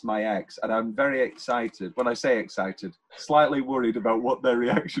since my ex, and I'm very excited. When I say excited, slightly worried about what their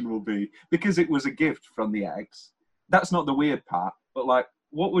reaction will be, because it was a gift from the ex. That's not the weird part, but like,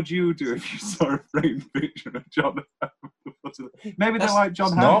 what would you do if you saw a framed picture of John Hamm? Maybe they're like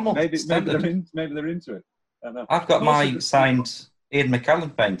John Hamm. Maybe they're into it. I don't know. I've got my signed Ian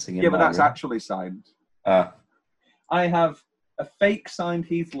McKellen painting in but that's room. actually signed. I have a fake signed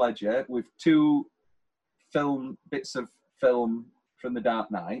Heath Ledger with 2 bits of film from The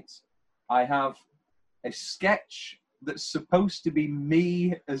Dark Knight. I have a sketch that's supposed to be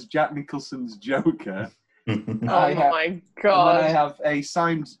me as Jack Nicholson's Joker. My God. And then I have a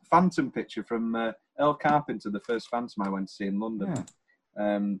signed Phantom picture from Earl Carpenter, the first Phantom I went to see in London.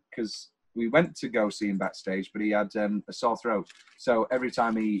 Because we went to go see him backstage, but he had a sore throat. So every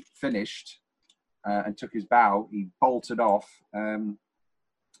time he finished and took his bow, he bolted off to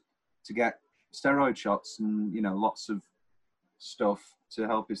get steroid shots and, lots of stuff to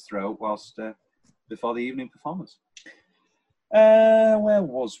help his throat whilst before the evening performance. Where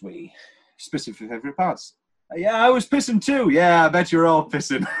was we? Specific favourite parts. Yeah, I was pissing too. Yeah, I bet you're all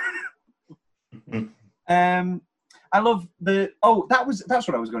pissing. I love the. Oh, that's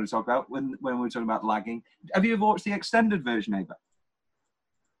what I was going to talk about when we were talking about lagging. Have you ever watched the extended version, Ava?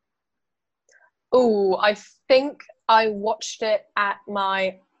 Oh, I think I watched it at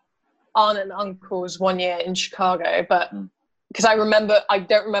my aunt and uncle's one year in Chicago, but because I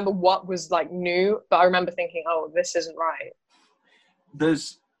don't remember what was like new, but I remember thinking, oh, this isn't right.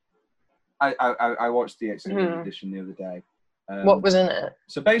 I watched the extended edition the other day. What was in it?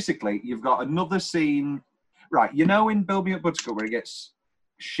 So basically, you've got another scene, right? You know, in Build Me Up Buttercup where he gets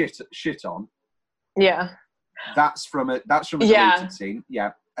shit on. Yeah. That's from a deleted scene.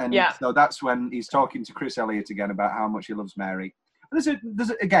 Yeah. And so that's when he's talking to Chris Elliott again about how much he loves Mary. There's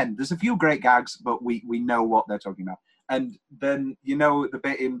a few great gags, but we know what they're talking about. And then you know the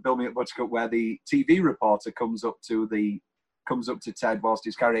bit in Build Me Up Buttercup where the TV reporter comes up to Ted whilst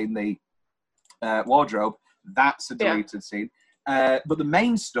he's carrying the wardrobe. That's a deleted scene. But the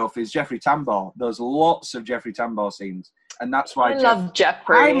main stuff is Jeffrey Tambor. There's lots of Jeffrey Tambor scenes, and that's why I love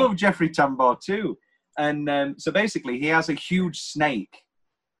Jeffrey. I love Jeffrey Tambor too. And so basically, he has a huge snake.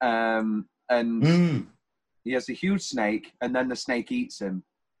 And he has a huge snake, and then the snake eats him.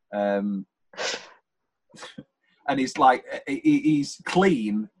 And he's like, he's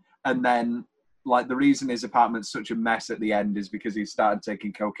clean, and then like the reason his apartment's such a mess at the end is because he started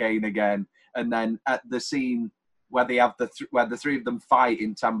taking cocaine again. And then at the scene where they have where the three of them fight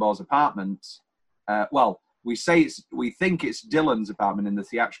in Tambor's apartment, we think it's Dylan's apartment in the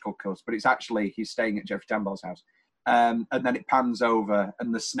theatrical cut, but it's actually he's staying at Jeffrey Tambor's house. And then it pans over,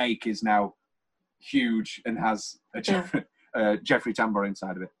 and the snake is now huge and has a Jeffrey Tambor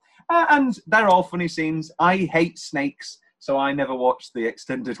inside of it. And they're all funny scenes. I hate snakes, so I never watched the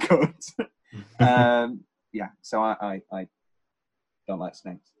extended cut. So I don't like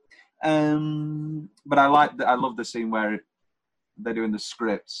snakes. But I love the scene where they're doing the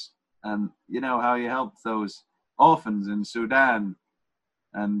scripts, and you know how you help those orphans in Sudan.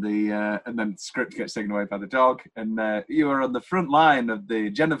 And then the script gets taken away by the dog, and you are on the front line of the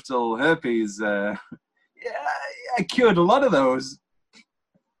genital herpes. I cured a lot of those.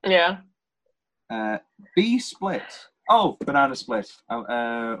 Yeah. B split. Oh, banana split.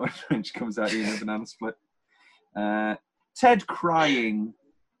 When she comes out eating a banana split. Ted crying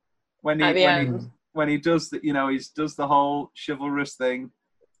when he does the, you know, he does the whole chivalrous thing.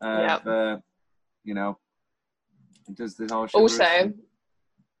 You know, he does the whole chivalrous thing.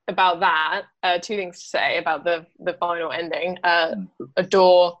 About that, two things to say about the final ending.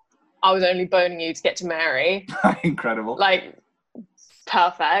 Adore, I was only boning you to get to Mary. Incredible. Like,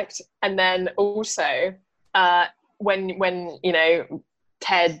 perfect. And then also, when you know,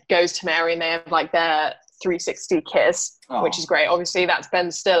 Ted goes to Mary and they have like their 360 kiss, which is great. Obviously, that's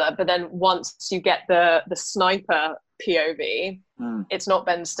Ben Stiller. But then once you get the sniper POV, it's not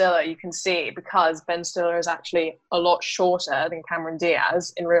Ben Stiller. You can see because Ben Stiller is actually a lot shorter than Cameron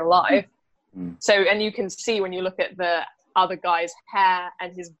Diaz in real life. So, and you can see when you look at the other guy's hair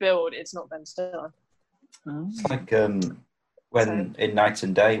and his build, it's not Ben Stiller. It's like when in Night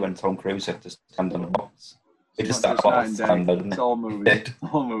and Day, when Tom Cruise had to stand on a box. He just started off standard, didn't it? It's all movies.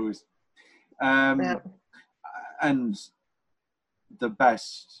 All movies. And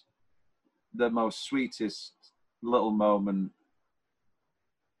the most sweetest little moment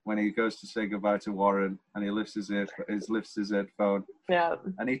when he goes to say goodbye to Warren and he lifts his headphone. Yeah.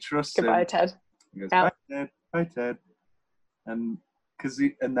 And he trusts him. Goodbye, Ted. He goes, bye, Ted. Bye, Ted. And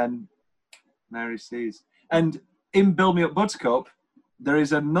then Mary sees. And in Build Me Up Buttercup, there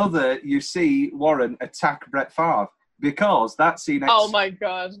is another, you see Warren attack Brett Favre because that scene... oh my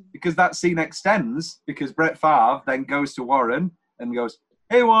God. Because that scene extends because Brett Favre then goes to Warren and goes,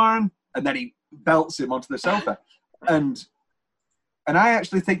 hey, Warren. And then he belts him onto the sofa. And I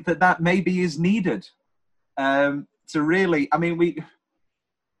actually think that maybe is needed to really,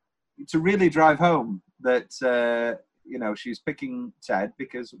 to really drive home that, you know, she's picking Ted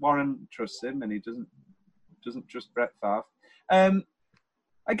because Warren trusts him and he doesn't trust Brett Favre.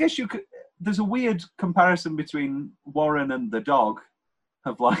 I guess there's a weird comparison between Warren and the dog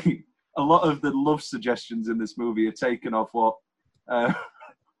of like a lot of the love suggestions in this movie are taken off what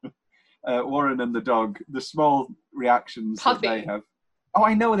Warren and the dog, the small reactions Puffy. That they have. Oh,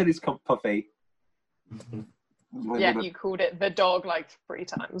 I know that it's called Puffy. Yeah, you called it the dog like 3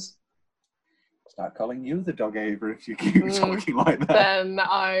 times. Start calling you the dog, Ava, if you keep talking like that. Then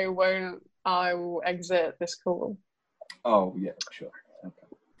I will exit this call. Oh, yeah, sure.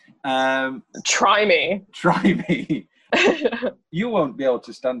 Okay. Try me. Try me. You won't be able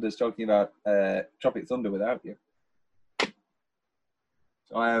to stand us talking about Tropic Thunder without you.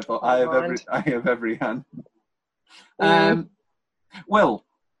 So I have every hand. Will.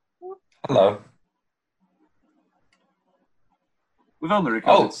 Hello. We've only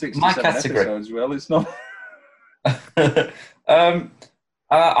recorded my 67 category. episodes, Will. It's not...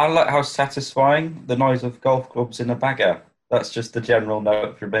 I like how satisfying the noise of golf clubs in a bagger. That's just the general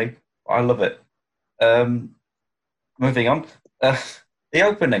note for me. I love it. Moving on. The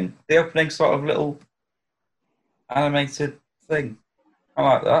opening sort of little animated thing. I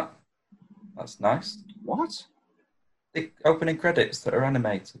like that. That's nice. What? The opening credits that are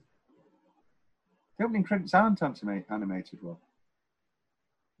animated. The opening credits aren't animated, Will.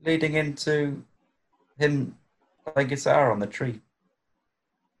 Leading into him playing guitar on the tree.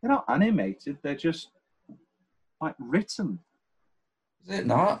 They're not animated, they're just, like, written. Is it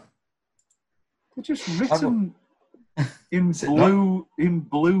not? They're just written in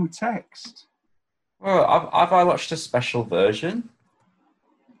blue text. Well, have I watched a special version?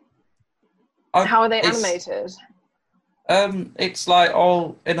 How are they animated? It's like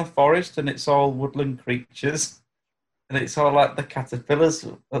all in a forest, and it's all woodland creatures, and it's all like the caterpillars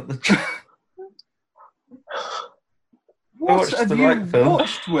at the tree. What have you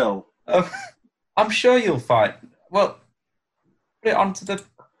watched, Will? I'm sure you'll find. Well, put it onto the.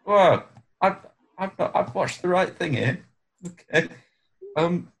 Well, I've watched the right thing here. Okay.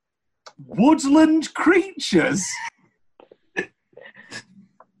 Woodland creatures.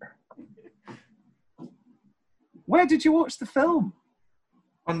 Where did you watch the film?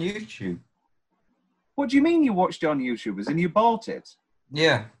 On YouTube. What do you mean you watched it on YouTube? As in you bought it?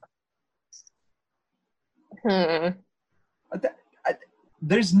 Yeah.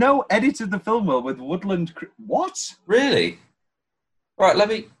 There's no edit of the film, Will, with woodland... What? Really? Right,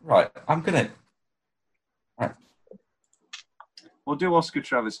 I'm going to... Right. We'll do Oscar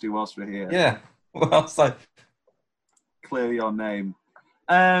travesty whilst we're here. Yeah. Well, so... Clear your name.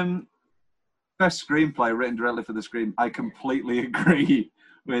 Best screenplay written directly for the screen. I completely agree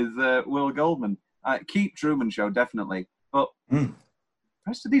with Will Goldman. Keep Truman Show, definitely. But the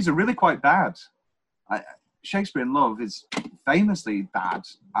rest of these are really quite bad. Shakespeare in Love is famously bad.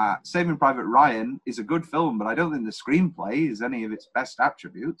 Saving Private Ryan is a good film, but I don't think the screenplay is any of its best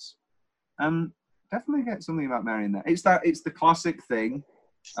attributes. Definitely get something about Mary in there. It's the classic thing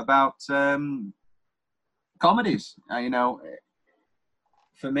about comedies.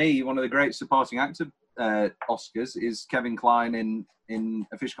 For me, one of the great supporting actor Oscars is Kevin Kline in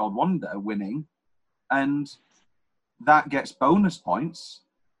A Fish Called Wanda winning, and that gets bonus points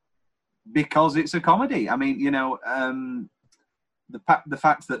because it's a comedy. I mean, the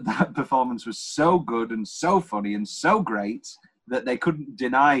fact that performance was so good and so funny and so great that they couldn't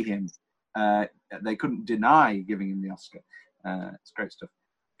deny him. They couldn't deny giving him the Oscar. It's great stuff.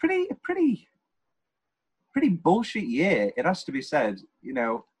 Pretty bullshit year, it has to be said.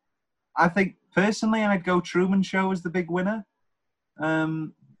 I think personally I'd go Truman Show as the big winner.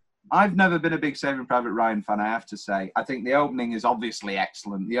 I've never been a big Saving Private Ryan fan, I have to say. I think the opening is obviously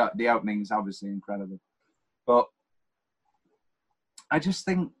excellent. The opening is obviously incredible. But I just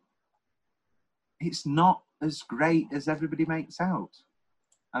think it's not as great as everybody makes out.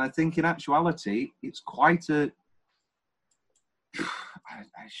 And I think in actuality, it's quite a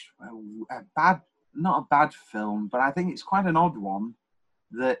bad, not a bad film, but I think it's quite an odd one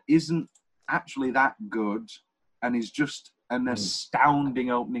that isn't actually that good and is just an astounding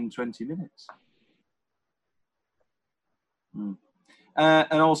opening 20 minutes.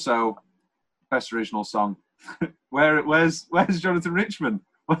 And also, best original song. Where's Jonathan Richman?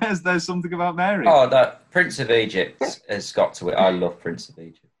 There's Something About Mary? Oh, that Prince of Egypt has got to it. I love Prince of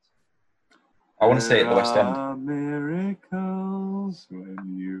Egypt. I want to see it at the West End. There are miracles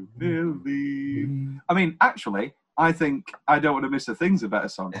when you believe. I mean, actually, I think I Don't Want to Miss a Thing's a better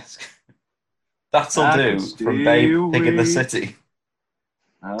song. That'll do, from Babe, Pig in the City.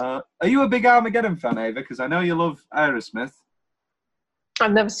 Are you a big Armageddon fan, Ava? Because I know you love Aerosmith.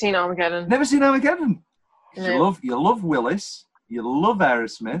 I've never seen Armageddon. Never seen Armageddon? No. You love Willis. You love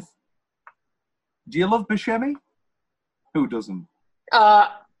Aerosmith. Do you love Buscemi? Who doesn't? Of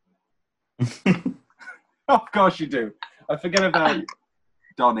course you do. I forget about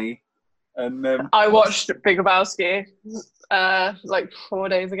Donnie. And I watched Big Lebowski like 4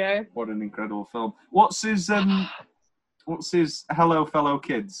 days ago. What an incredible film! What's his Hello Fellow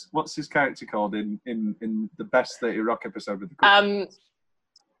Kids? What's his character called in the best 30 Rock episode of the group?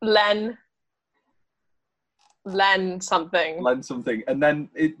 Len something. And then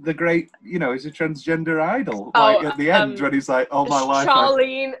the great, he's a transgender idol. Like at the end when he's like, "All my life."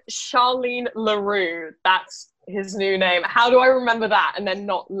 Charlene LaRue. That's his new name. How do I remember that and then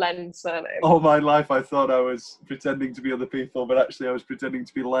not Len's surname? All my life I thought I was pretending to be other people, but actually I was pretending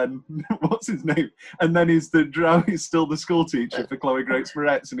to be Len. What's his name? And then he's still the school teacher for Chloe Grace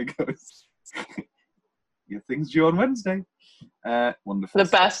Moretz, and he goes, "Your thing's due on Wednesday." Wonderful.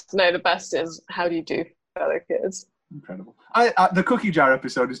 The best is how do you do, fellow kids? Incredible. The cookie jar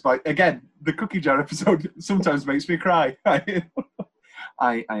episode is the cookie jar episode sometimes makes me cry.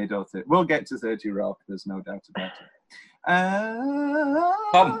 I adore it. We'll get to 30 Rock, there's no doubt about it.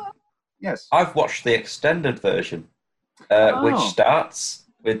 Tom, yes. I've watched the extended version, which starts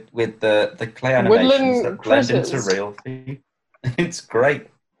with the clay animations that blend into real thing. It's great.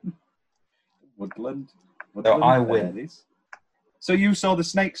 Woodland. So I win. Fairies. So you saw the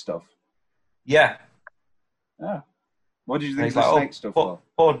snake stuff? Yeah. Ah. What did you think of Like, the snake stuff?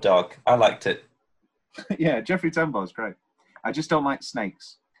 Poor dog. I liked it. Yeah, Jeffrey Tambor is great. I just don't like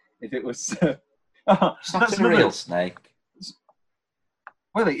snakes. If it was... It's not a real snake.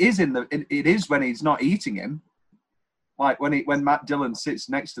 Well, it is it is when he's not eating him. Like when Matt Dillon sits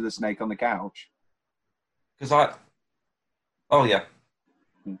next to the snake on the couch. Oh yeah.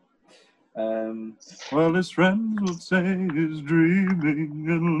 Well, his friends would say he's dreaming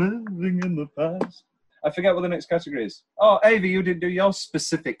and living in the past. I forget what the next category is. Oh, Avi, you didn't do your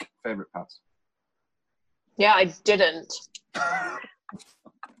specific favourite parts. Yeah, I didn't.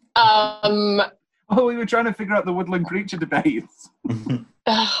 Oh, we were trying to figure out the woodland creature debates.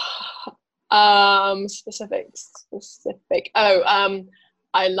 Specific. Oh,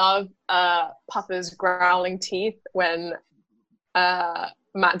 I love Puffer's growling teeth when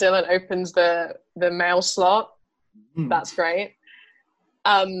Matt Dillon opens the mail slot. That's great.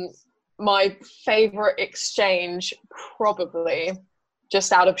 My favorite exchange, probably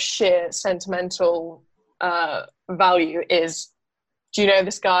just out of sheer sentimental value, is, do you know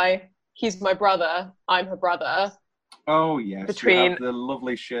this guy? He's my brother. I'm her brother. Oh yes, you have the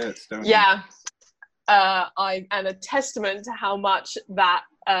lovely shirts, don't you? Yeah. And a testament to how much that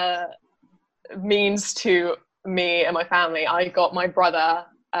means to me and my family. I got my brother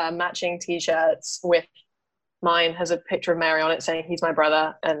matching T-shirts with mine has a picture of Mary on it saying he's my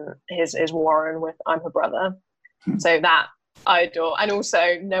brother, and his is Warren with I'm her brother. So that I adore. And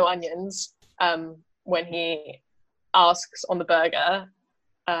also no onions when he asks on the burger.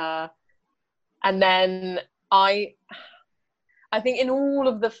 And then I think in all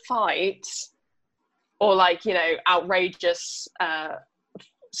of the fights or outrageous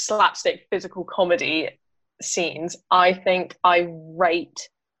slapstick physical comedy scenes, I think I rate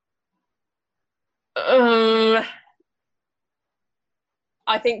I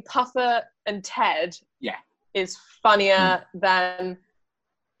think Puffer and Ted is funnier than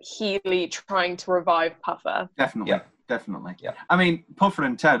Healy trying to revive Puffer. Definitely. Yeah. I mean, Puffer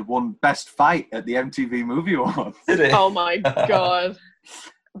and Ted won Best Fight at the MTV Movie Awards. Did it? Oh my God.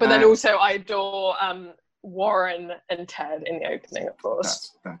 But then also I adore Warren and Ted in the opening, of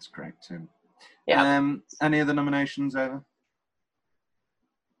course. That's great too. Yeah. Any other nominations over?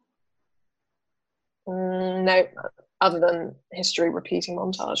 No, other than history repeating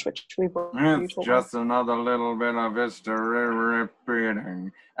montage, which we've already It's talked just another little bit of history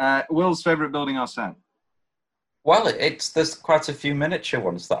repeating. Will's favourite building or set? Well, there's quite a few miniature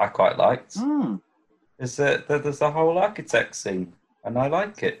ones that I quite liked. There's a whole architect scene, and I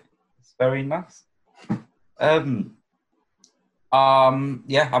like it. It's very nice. Yeah, I'm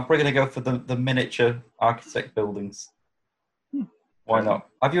probably going to go for the miniature architect buildings. Why not?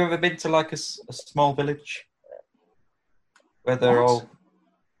 Have you ever been to like a small village where they're all?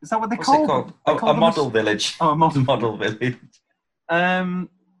 Is that what they What's call it called? them? A model village. Oh, a model village.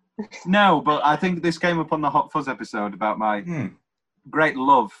 No, but I think this came up on the Hot Fuzz episode about my great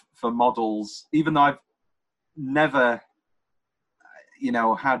love for models, even though I've never,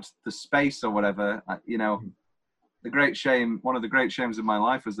 had the space or whatever. The great shame, one of the great shames of my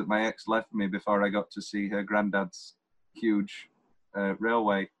life was that my ex left me before I got to see her granddad's huge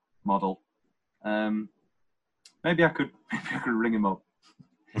railway model. Maybe I could ring him up.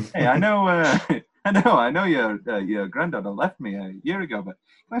 Hey, I know your granddad left me a year ago, but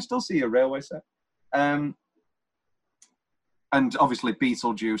can I still see your railway set? And obviously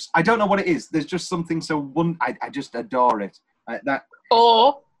Beetlejuice. I don't know what it is. There's just something so I just adore it.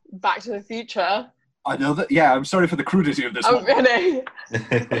 Or Back to the Future. I know that. Yeah, I'm sorry for the crudity of this one. Really?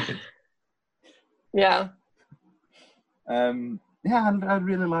 Yeah. Yeah, I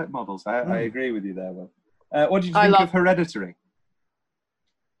really like models. I agree with you there, Will. What did you think of Hereditary?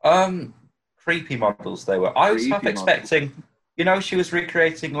 Creepy models they were. I was half expecting, she was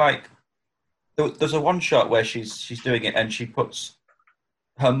recreating there's a one shot where she's doing it and she puts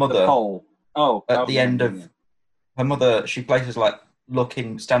her mother at the end of her mother. She places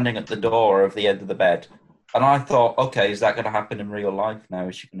standing at the door of the end of the bed, and I thought, okay, is that going to happen in real life now?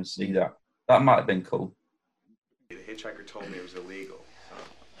 Is she going to see that? That might have been cool. The hitchhiker told me it was illegal.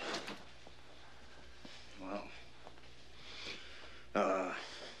 Well, Can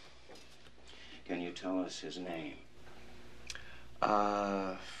you tell us his name?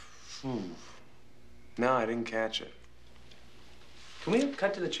 No, I didn't catch it. Can we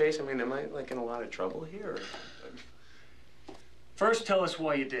cut to the chase? I mean, am I like in a lot of trouble here? First, tell us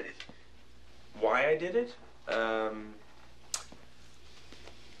why you did it. Why I did it? I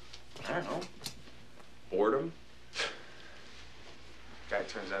don't know. Boredom. Guy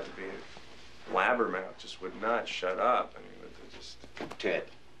turns out to be a blabbermouth. Just would not shut up. I mean, it just. Ted,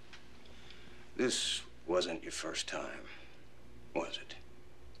 this wasn't your first time, was it?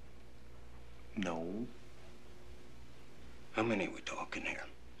 No. How many are we talking here?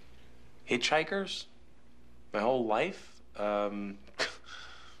 Hitchhikers? My whole life? I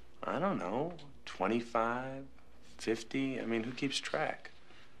don't know. 25, 50? I mean, who keeps track?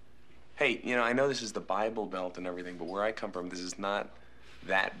 Hey, you know, I know this is the Bible Belt and everything, but where I come from, this is not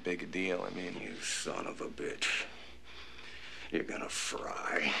that big a deal. I mean... You son of a bitch. You're gonna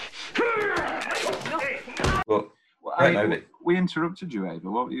fry. Well, we interrupted you, Ava.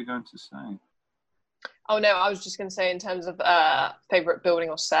 What were you going to say? Oh no, I was just going to say in terms of favorite building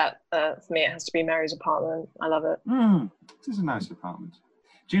or set, for me it has to be Mary's apartment. I love it. It is a nice apartment.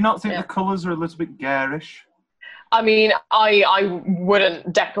 Do you not think the colours are a little bit garish? I mean, I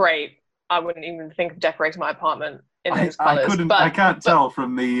wouldn't decorate. I wouldn't even think of decorating my apartment in those colours. I can't tell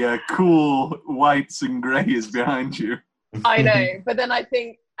from the cool whites and greys behind you. I know, but then I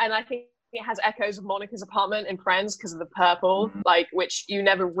think it has echoes of Monica's apartment in Friends because of the purple, like which you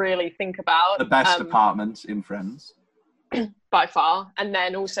never really think about. The best apartment in Friends, by far. And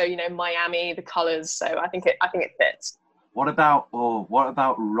then also, you know, Miami, the colours. So I think it fits. What about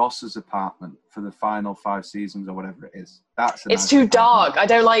Ross's apartment for the final 5 seasons or whatever it is? It's too dark. I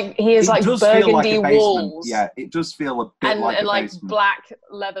don't like. He has like burgundy walls. Yeah, it does feel a bit like a like basement. black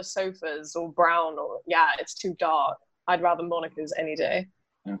leather sofas or brown or it's too dark. I'd rather Monica's any day.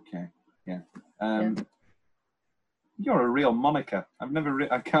 Okay. Yeah. You're a real Monica.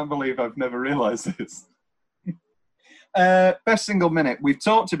 I can't believe I've never realised this. Best single minute. We've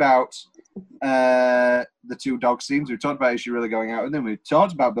talked about the 2 dog scenes. We've talked about Is She Really Going Out with Him? We've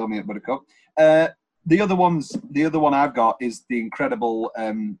talked about Bill Me at Buttercup. The other one I've got is the incredible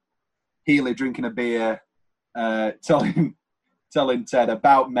Healy drinking a beer, telling Ted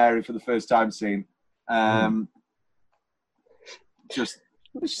about Mary for the first time scene. Just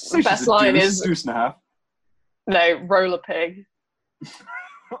the best line is deuce and a half. No, roller pig.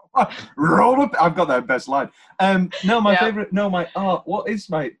 Roller. I've got that best line. My favorite. No, my. Oh, what is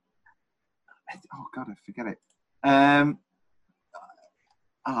my? Oh God, I forget it.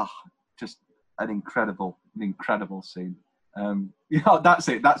 Just an incredible scene. That's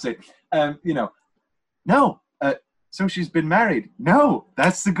it. No. So she's been married. No,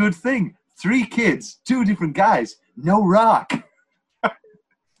 that's the good thing. 3 kids, 2 different guys, no rock.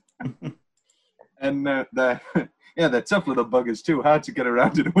 And they're tough little buggers too. Hard to get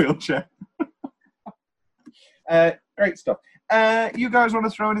around in a wheelchair. Great stuff. You guys want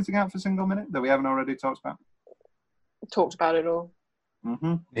to throw anything out for single minute that we haven't already talked about? Talked about it all.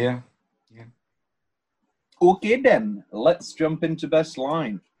 Yeah. Okay then, let's jump into best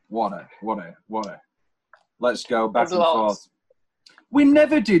line. What a. Let's go back There's and lots. forth. We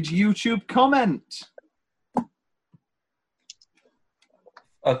never did YouTube comment.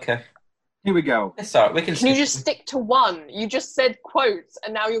 Okay. Here we go. It's all right. Can you just stick to one? You just said quotes,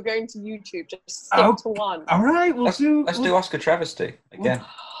 and now you're going to YouTube. Just stick to one. All right, Let's do Oscar travesty again.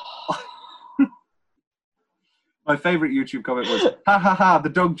 My favourite YouTube comment was, ha ha ha, the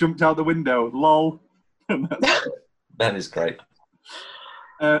dog jumped out the window, lol. That is great.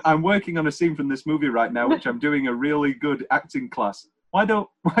 I'm working on a scene from this movie right now, which I'm doing a really good acting class. Why don't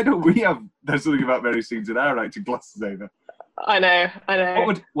we have, there's something about Mary scenes in our acting classes, Ava? I know.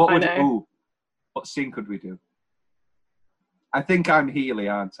 What scene could we do? I think I'm Healy,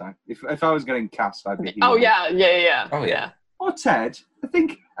 aren't I? If I was getting cast, I'd be Healy. Oh yeah. Oh yeah. Or Ted. I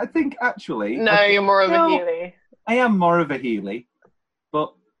think actually. No, you're more of a Healy. I am more of a Healy,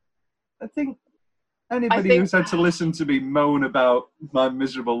 but I think anybody who's had to listen to me moan about my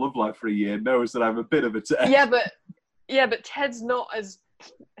miserable love life for a year knows that I'm a bit of a Ted. Yeah, but Ted's not as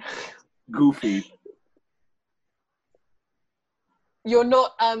goofy. You're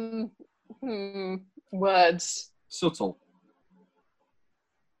not words. Subtle.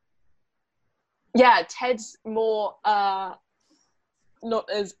 Yeah, Ted's more not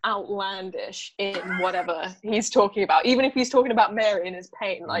as outlandish in whatever he's talking about. Even if he's talking about Mary and his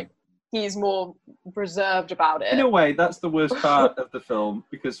pain, like he's more reserved about it. In a way, that's the worst part of the film,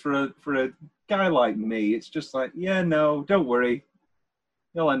 because for a guy like me, it's just like, yeah, no, don't worry,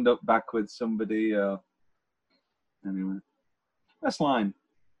 you'll end up back with somebody. Anyway, Best line.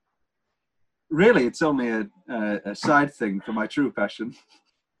 Really, it's only a side thing for my true passion.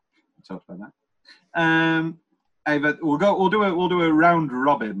 We talked about that. Ava, we'll do a round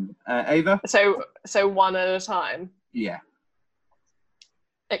robin. Ava. So one at a time. Yeah.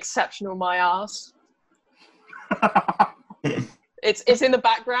 Exceptional my ass. It's in the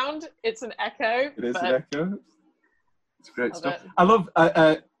background. It's an echo. It is an echo. It's great stuff. I love.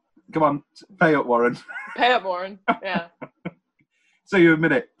 Come on, pay up, Warren. Pay up, Warren. Yeah. So you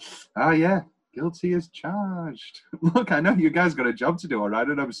admit it. Ah, yeah. Guilty as charged. Look, I know you guys got a job to do, all right,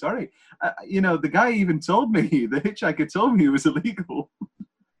 and I'm sorry. The guy even told me, the hitchhiker told me it was illegal.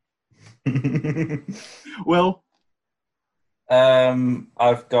 Well,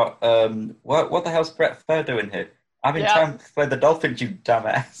 I've got what the hell's Brett Fair doing here? I'm in time to play the dolphin, you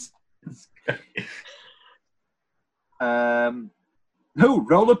dumbass. Who?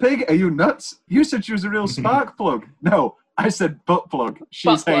 Roller Pig? Are you nuts? You said she was a real spark plug. No, I said butt plug.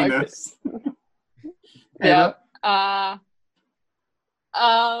 She's heinous. Yeah. Oh,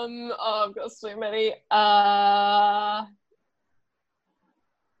 I've got so many. I've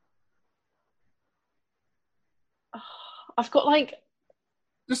got like.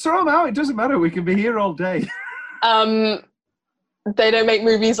 Just throw them out. It doesn't matter. We can be here all day. They don't make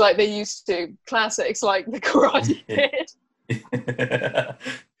movies like they used to. Classics like The Karate Kid.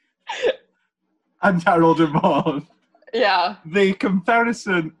 And Harold and Maude. Yeah. The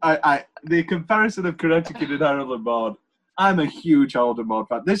comparison, the comparison of Karate Kid and Harold and Maude. I'm a huge Harold and Maude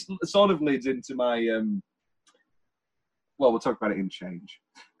fan. This sort of leads into my. Well, we'll talk about it in change.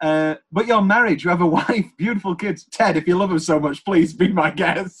 But you're married. You have a wife, beautiful kids. Ted, if you love them so much, please be my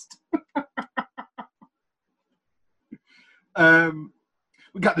guest.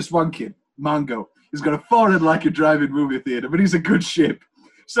 We got this one kid, Mongo. He's got a forehead like a drive-in movie theater, but he's a good ship.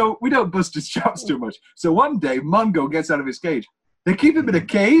 So we don't bust his chops too much. So one day, Mongo gets out of his cage. They keep him in a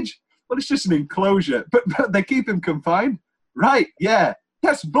cage? Well, it's just an enclosure. But they keep him confined? Right, yeah.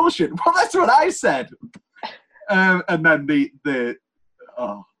 That's bullshit. Well, that's what I said. And then we'll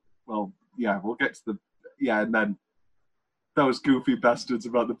get to and then those goofy bastards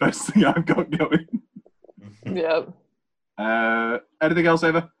about the best thing I've got going. Yeah. Anything else,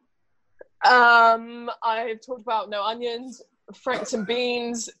 Ava? I've talked about No Onions, Franks and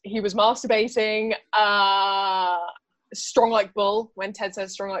Beans, he was masturbating, Strong Like Bull, when Ted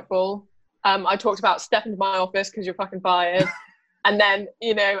says Strong Like Bull. I talked about Step Into My Office because you're fucking fired. And then,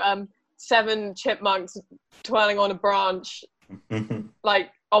 7 chipmunks twirling on a branch, like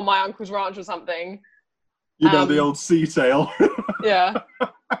on my uncle's ranch or something. The old sea tail. Yeah.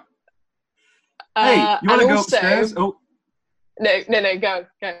 Hey, you want to go upstairs? Oh. No, go.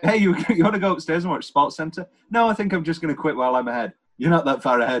 Hey, you want to go upstairs and watch Sports Center? No, I think I'm just going to quit while I'm ahead. You're not that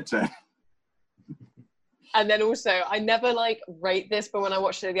far ahead, Ted. And then also, I never rate this, but when I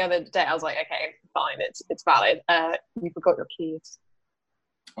watched it the other day, I was like, okay, fine, it's valid. You forgot your keys.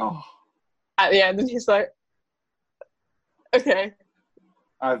 Oh. At the end, and he's like, okay.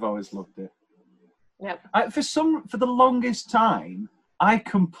 I've always loved it. Yep. For the longest time, I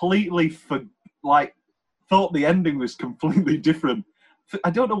completely thought the ending was completely different. I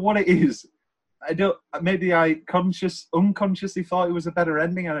don't know what it is. Maybe I unconsciously thought it was a better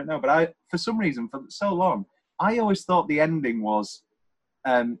ending. I don't know. But for some reason, for so long, I always thought the ending was,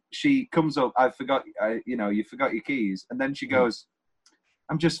 she comes up, you forgot your keys. And then she goes,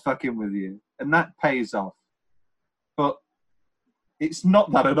 I'm just fucking with you. And that pays off. But it's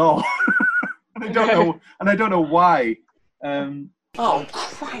not that at all. And I don't know why. Oh,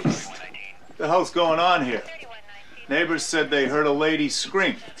 Christ. What the hell's going on here? Neighbors said they heard a lady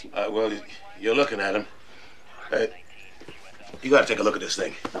scream. Well, you're looking at him. You gotta take a look at this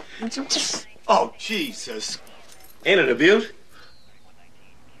thing. Oh, Jesus. Ain't it a beaut?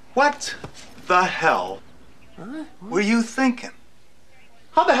 What the hell were you thinking?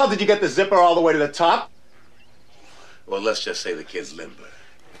 How the hell did you get the zipper all the way to the top? Well, let's just say the kid's limber.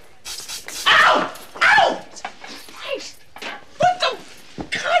 Ow! Ow! Christ! What the?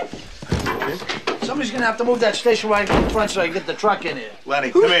 God! Somebody's gonna have to move that station wagon in front so I can get the truck in here. Lenny,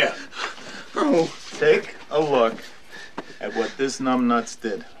 come here. Oh, take a look at what this numbnuts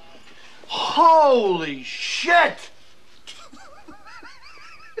did. Holy shit!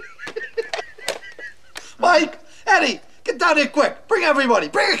 Mike, Eddie, get down here quick. Bring everybody.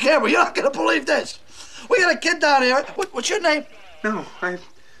 Bring a camera. You're not gonna believe this. We got a kid down here. What's your name? No,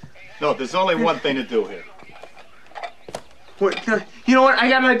 there's only one thing to do here. Wait, you know what? I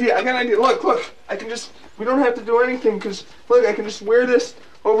got an idea. Look. We don't have to do anything because, look, I can just wear this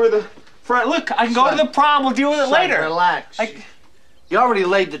over the front. Look, I can go to the prom. We'll deal with it later. Relax. You already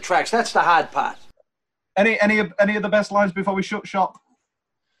laid the tracks. That's the hard part. Any of the best lines before we shut shop?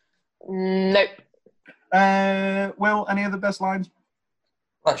 Nope. Will, any of the best lines?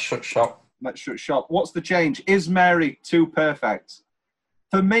 Let's shut shop. Let's shut shop. What's the change? Is Mary too perfect?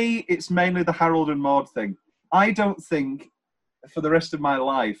 For me, it's mainly the Harold and Maude thing. I don't think for the rest of my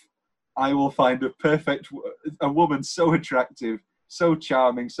life I will find a woman so attractive, so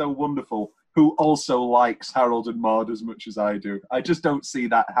charming, so wonderful, who also likes Harold and Maude as much as I do. I just don't see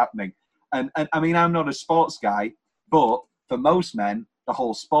that happening. And I mean, I'm not a sports guy, but for most men, the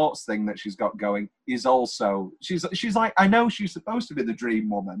whole sports thing that she's got going is also, she's like, I know she's supposed to be the dream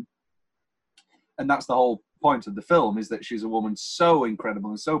woman. And that's the whole point of the film, is that she's a woman so incredible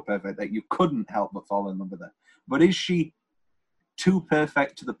and so perfect that you couldn't help but fall in love with her. But is she too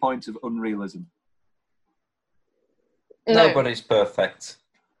perfect to the point of unrealism? No. Nobody's perfect.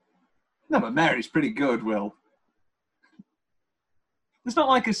 No, but Mary's pretty good, Will. There's not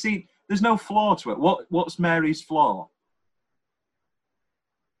like a scene, there's no flaw to it. What's Mary's flaw?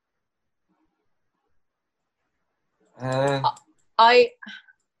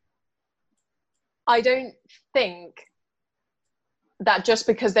 I don't think that just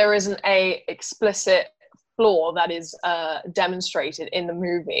because there isn't a explicit flaw that is demonstrated in the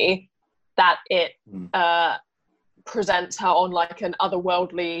movie, that it presents her on like an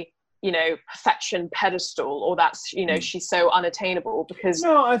otherworldly, perfection pedestal, or that's, she's so unattainable, because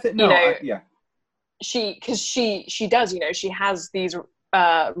she does, she has these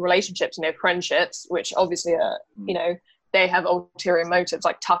relationships, friendships, which obviously are, they have ulterior motives,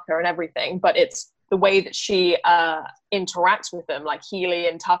 like Tucker and everything, but it's the way that she interacts with them, like Healy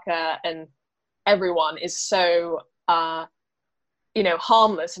and Tucker and everyone, is so harmless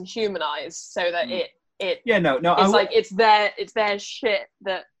and humanized, so that it's their shit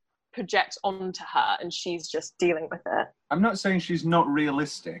that projects onto her, and she's just dealing with it. I'm not saying she's not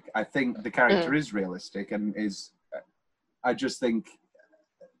realistic. I think the character is realistic and is. I just think,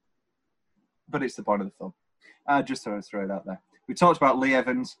 but it's the point of the film. Just throw it out there. We talked about Lee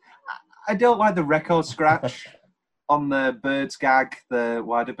Evans. I don't like the record scratch on the birds gag. The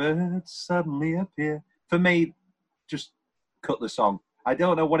why do birds suddenly appear? For me, just cut the song. I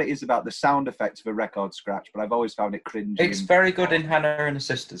don't know what it is about the sound effect of a record scratch, but I've always found it cringy. It's very good in Hannah and the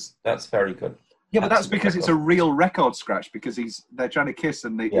Sisters. That's very good. Yeah, but that's because it's a real record scratch, because they're trying to kiss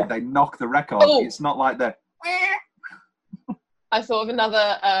and they knock the record. Oh. It's not like the. I thought of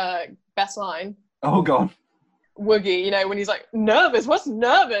another best line. Oh, God. Woogie, when he's like, nervous? What's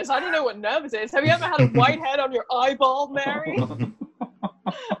nervous? I don't know what nervous is. Have you ever had a whitehead on your eyeball, Mary?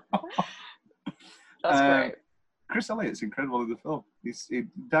 That's great. Chris Elliott's incredible in the film. He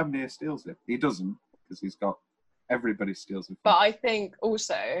damn near steals it. He doesn't, because he's got everybody steals it. But I think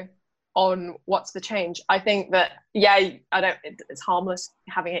also on what's the change, I think that, it's harmless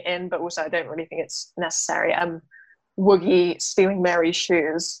having it in, but also I don't really think it's necessary. Woogie stealing Mary's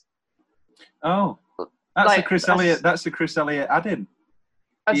shoes. Oh. That's the Chris Elliott. That's the Chris Elliott add-in.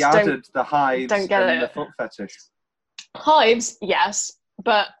 He added the hives and the foot fetish. Hives, yes,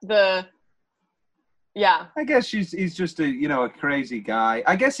 but I guess he's just a crazy guy.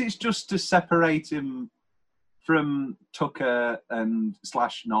 I guess it's just to separate him from Tucker and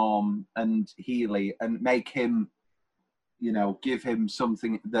 / Norm and Healy, and make him, give him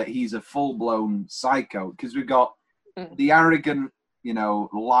something that he's a full-blown psycho. Because we've got the arrogant,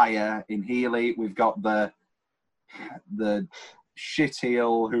 liar in Healy. We've got the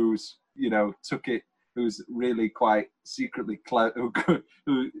shitheel who's, took it, who's really quite secretly clever,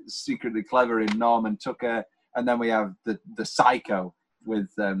 who's secretly clever in Norman Tucker, and then we have the psycho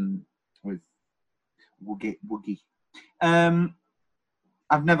with Woogie.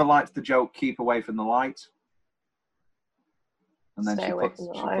 I've never liked the joke "keep away from the light," and then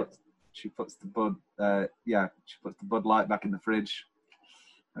she puts the Bud Light back in the fridge.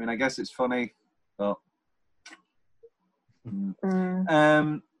 I mean, I guess it's funny, but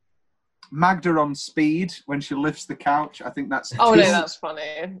Magda on speed when she lifts the couch. I think that's. Oh no, that's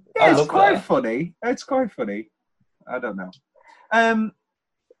funny. Yeah, it's quite funny. It's quite funny. I don't know. I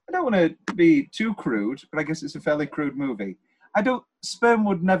don't want to be too crude, but I guess it's a fairly crude movie. Sperm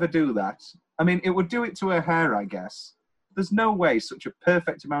would never do that. I mean, it would do it to her hair, I guess. There's no way such a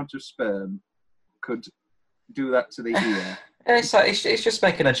perfect amount of sperm could do that to the ear. It's just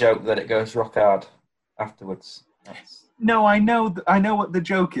making a joke that it goes rock hard afterwards. No, I know what the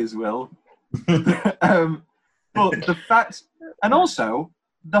joke is, Will. But the fact, and also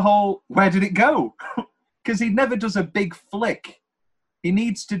the whole, where did it go? Because he never does a big flick. He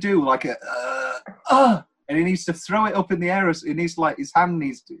needs to do like a, and he needs to throw it up in the air. He needs his hand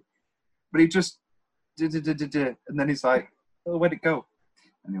needs to, but he just, and then he's like, oh, where'd it go?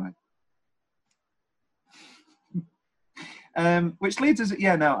 Anyway. Which leads us,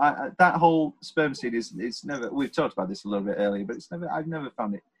 that whole sperm scene is never. We've talked about this a little bit earlier, but I've never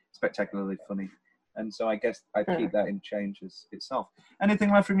found it spectacularly funny, and so I guess I'd keep that in changes itself.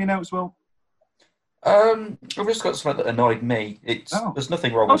 Anything left from your notes, Will? I've just got something that annoyed me. There's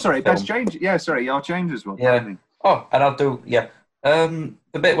nothing wrong. Oh, with sorry, the film. best change. Yeah, sorry, your changes will. Yeah. Oh, and I'll do. Yeah.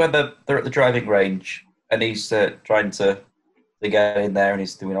 The bit where they're at the driving range and he's trying to get in there and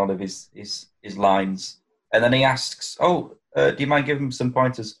he's doing all of his lines, and then he asks, "Oh, do you mind giving him some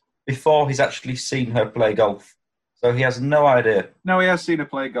pointers?" Before he's actually seen her play golf, so he has no idea. No, he has seen her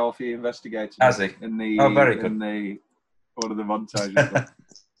play golf. He investigated. Has he? In the very good. In one of the montages.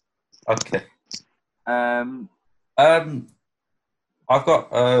 Okay. I've got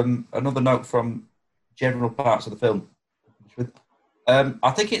another note from general parts of the film.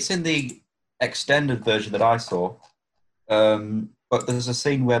 I think it's in the extended version that I saw, but there's a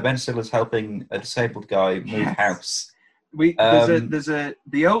scene where Ben Stiller's helping a disabled guy move house. There's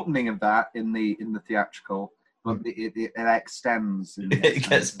the opening of that in the theatrical, but it extends. It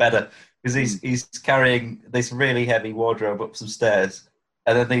gets better because he's carrying this really heavy wardrobe up some stairs.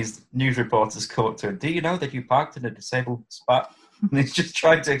 And then these news reporters come up to him. Do you know that you parked in a disabled spot? And he's just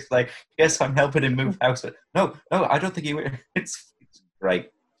trying to explain, yes, I'm helping him move house. But no, I don't think he will. It's great.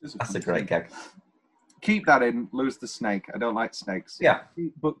 That's a great gag. Keep that in, lose the snake. I don't like snakes. Yeah.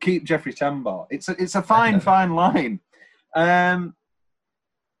 But keep Jeffrey Tambor. It's a fine line. Ava,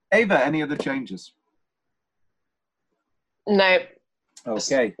 any other changes? No.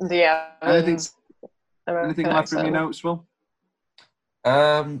 Okay. Yeah. Anything left from your notes, Will?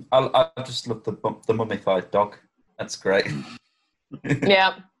 I just love the mummified dog. That's great.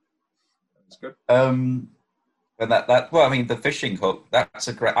 Yeah, that's good. And the fishing hook. That's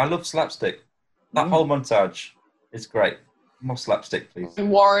a great. I love slapstick. That whole montage is great. More slapstick, please.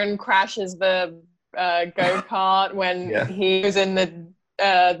 Warren crashes the go-kart when he was in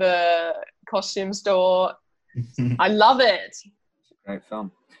the costume store. I love it. Great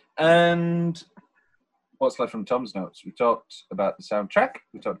film. And what's left from Tom's notes? We talked about the soundtrack.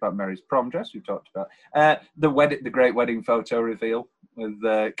 We talked about Mary's prom dress. We talked about the great wedding photo reveal with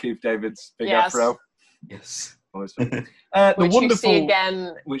Keith David's big afro. Yes. Always fun. The which wonderful, you see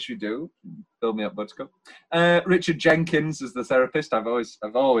again. Which we do. Build me up, Buttercup. Richard Jenkins as the therapist. I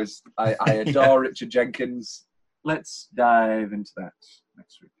adore Richard Jenkins. Let's dive into that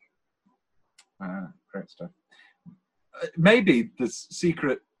next week. Great stuff. Maybe the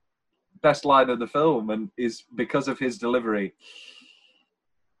secret best line of the film and is because of his delivery.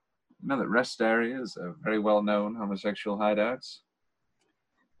 You know that rest areas are very well-known homosexual hideouts.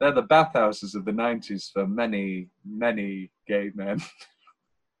 They're the bathhouses of the 90s for many, many gay men.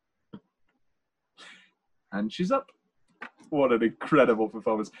 And she's up. What an incredible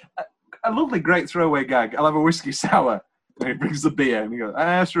performance. A lovely, great throwaway gag. I'll have a whiskey sour. And he brings the beer and he goes,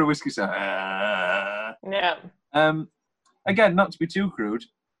 ask for a whiskey sour. Yeah. Again, not to be too crude,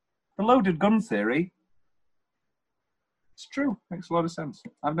 the loaded gun theory, it's true. Makes a lot of sense.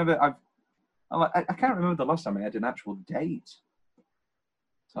 I can't remember the last time I had an actual date.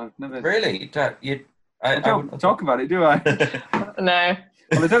 So I've never... Really? I don't talk about it, do I? No.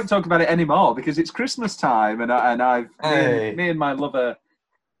 Well, I don't talk about it anymore because it's Christmas time and me and my lover,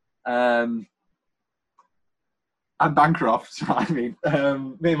 I'm Bancroft, me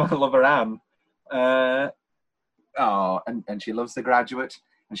and my lover Anne, and she loves The Graduate.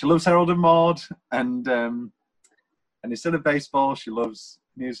 And she loves Harold and Maude, and instead of baseball, she loves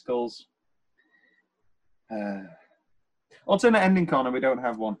musicals. Alternate ending corner, we don't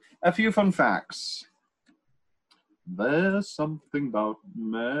have one. A few fun facts. There's something about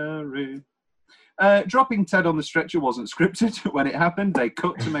Mary. Dropping Ted on the stretcher wasn't scripted when it happened. They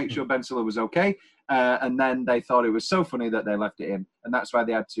cut to make sure Ben Stiller was okay, and then they thought it was so funny that they left it in, and that's why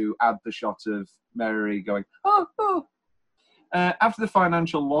they had to add the shot of Mary going, oh, oh. After the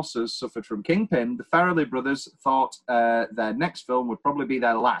financial losses suffered from Kingpin, the Farrelly brothers thought their next film would probably be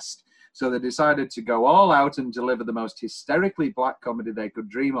their last. So they decided to go all out and deliver the most hysterically black comedy they could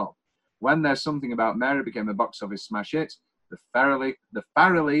dream of. When There's Something About Mary became a box office smash hit, the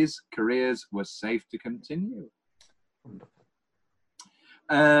Farrellys' careers were safe to continue.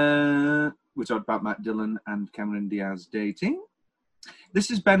 We talked about Matt Dillon and Cameron Diaz dating.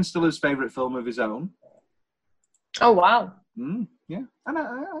 This is Ben Stiller's favourite film of his own. Oh, wow. Yeah, and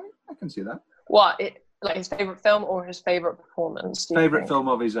I can see that. What, like his favourite film or his favourite performance? Favourite film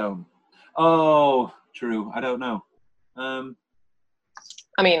of his own. Oh, true. I don't know. I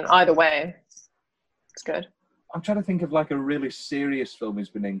mean, either way, it's good. I'm trying to think of like a really serious film he's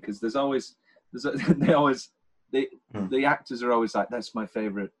been in because the actors are always like, that's my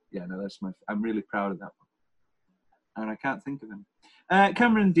favourite. Yeah, no, I'm really proud of that and I can't think of him.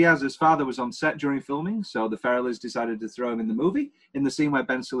 Cameron Diaz's father was on set during filming, so the Farrellys decided to throw him in the movie. In the scene where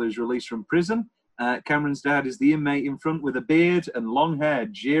Ben Stiller is released from prison, Cameron's dad is the inmate in front with a beard and long hair,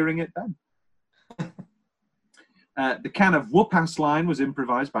 jeering at Ben. The can of whoop-ass line was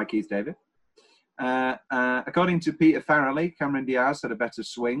improvised by Keith David. According to Peter Farrelly, Cameron Diaz had a better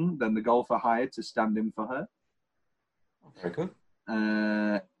swing than the golfer hired to stand in for her. Very good.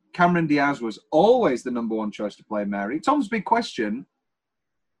 Cameron Diaz was always the number one choice to play Mary. Tom's big question,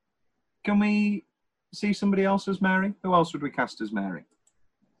 can we see somebody else as Mary? Who else would we cast as Mary?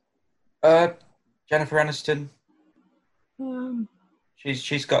 Jennifer Aniston.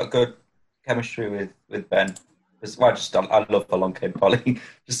 She's got a good chemistry with Ben. I love Along Came Polly.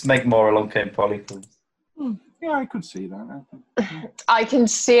 Just make more Along Came Polly films. Yeah, I could see that. I can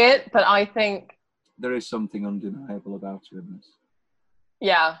see it, but I think there is something undeniable about you in this.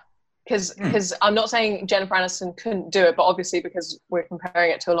 Yeah, because I'm not saying Jennifer Aniston couldn't do it, but obviously because we're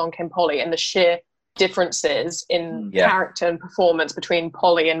comparing it to Along Came Polly and the sheer differences in character and performance between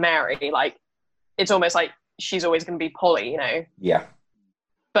Polly and Mary, like it's almost like she's always going to be Polly, you know? Yeah.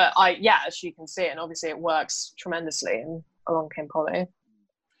 But she can see it, and obviously it works tremendously in Along Came Polly.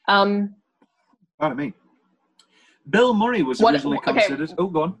 Pardon me. Bill Murray was originally considered. Oh,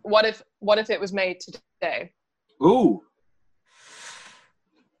 go on. What if it was made today? Ooh.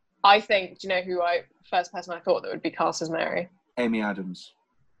 I think. Do you know who first person I thought that would be cast as Mary? Amy Adams.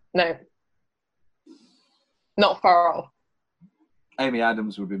 No. Not far off. Amy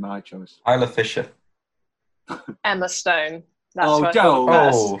Adams would be my choice. Isla Fisher. Emma Stone. That's who I thought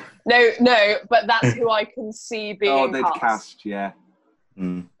first. No, but that's who I can see being they'd cast, yeah.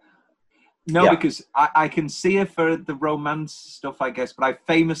 Mm. No, because I can see her for the romance stuff, I guess, but I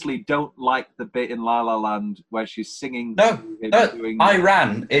famously don't like the bit in La La Land where she's singing.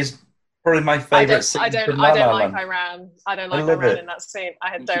 Iran is probably my favourite scene. I don't like Iran. I don't like Iran in that scene.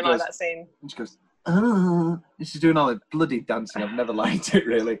 I don't like that scene. And she goes, oh, and she's doing all the bloody dancing. I've never liked it,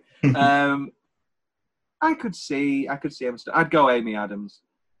 really. I could see Emma Stone. I'd go Amy Adams.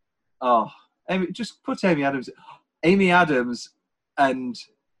 Oh, just put Amy Adams. Amy Adams and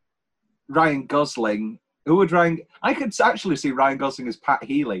Ryan Gosling. Who would Ryan? I could actually see Ryan Gosling as Pat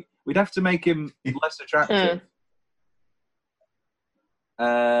Healy. We'd have to make him less attractive.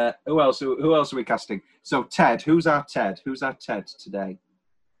 Who else? Who else are we casting? So Ted. Who's our Ted? Who's our Ted today?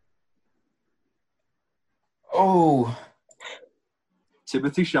 Oh,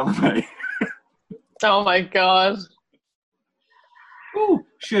 Timothée Chalamet. Oh my god. Ooh,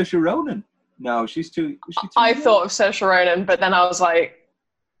 Saoirse Ronan. No, she's too. I thought of Saoirse Ronan, but then I was like,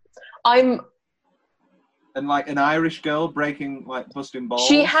 and like an Irish girl busting balls.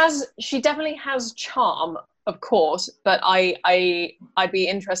 She definitely has charm, of course, but I'd be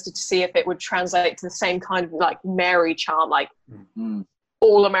interested to see if it would translate to the same kind of like Mary charm, like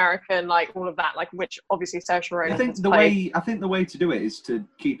all American, like all of that, like which obviously Saoirse Ronan. I think the way to do it is to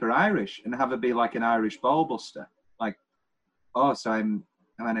keep her Irish and have her be like an Irish ball buster. Like, oh, so I'm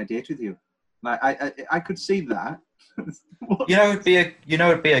on a date with you. Like I could see that. it'd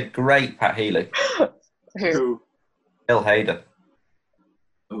be a great Pat Healy. Who? Bill Hader.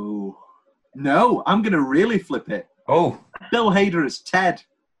 Oh no, I'm gonna really flip it. Oh, Bill Hader as Ted.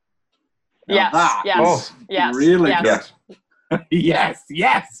 Yes. Really good. Yes.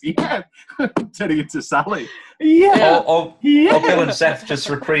 Turning into Sally. Yeah. Or Bill and Seth just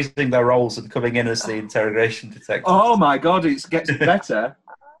reprising their roles and coming in as the interrogation detective. Oh my god, it gets better.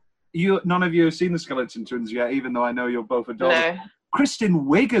 None of you have seen the Skeleton Twins yet, even though I know you're both adults. No. Kristen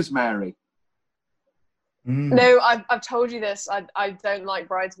Wiig as Mary. No, I've told you this. I don't like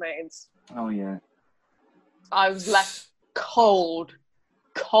Bridesmaids. Oh yeah. I was left cold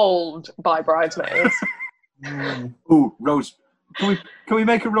by Bridesmaids. Ooh, Rose. Can we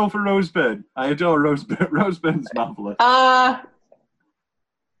make a role for Rose Byrne? I adore Rose Byrne. Rose Byrne's marvelous.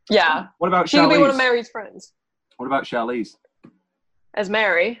 Yeah. What about Charlize? She could be one of Mary's friends. What about Charlize? As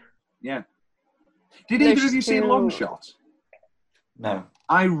Mary? Yeah. Did either of you see Longshot? No.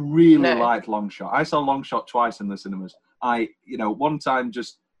 I really liked Longshot. I saw Longshot twice in the cinemas. One time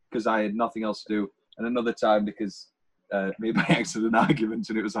just because I had nothing else to do, and another time because me and my ex had an argument,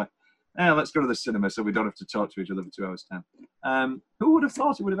 and it was like, let's go to the cinema so we don't have to talk to each other for 2 hours' time. Who would have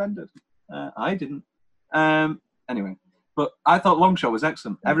thought it would have ended? I didn't. Anyway, but I thought Longshot was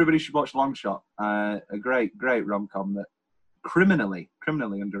excellent. Everybody should watch Longshot. A great rom-com that criminally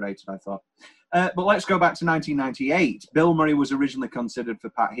underrated, I thought. But let's go back to 1998. Bill Murray was originally considered for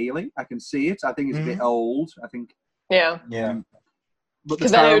Pat Healy. I can see it. I think it's a bit old. I think. Yeah.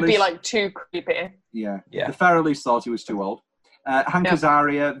 Because then it would be like too creepy. Yeah. The Farrellys thought he was too old. Hank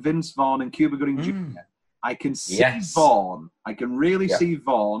Azaria, Vince Vaughn, and Cuba Gooding Jr. I can see Yes. Vaughn. I can really Yeah. see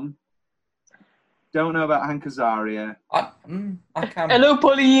Vaughn. Don't know about Hank Azaria. I can. Hello,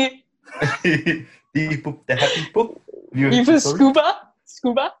 Polly. The happy pup. You for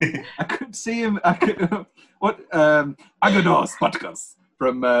scuba? I could see him. I could. What? Agador Sputkus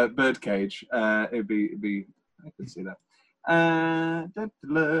from Birdcage. It'd be. I could see that.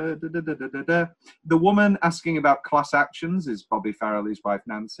 The woman asking about class actions is Bobby Farrelly's wife,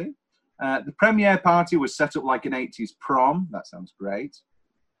 Nancy. The premiere party was set up like an 80s prom. That sounds great.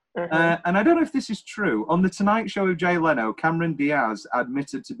 And I don't know if this is true. On The Tonight Show with Jay Leno, Cameron Diaz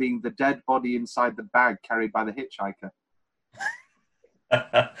admitted to being the dead body inside the bag carried by the hitchhiker.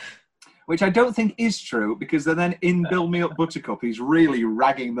 Which I don't think is true, because then in Build Me Up Buttercup, he's really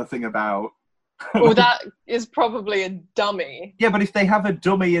ragging the thing about. Well, that is probably a dummy. Yeah, but if they have a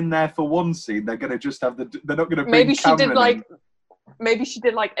dummy in there for one scene, they're going to just have they're not going to bring Maybe she Cameron did like, in. maybe she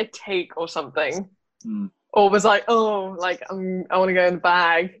did like a take or something. Hmm. Or was like, oh, like I want to go in the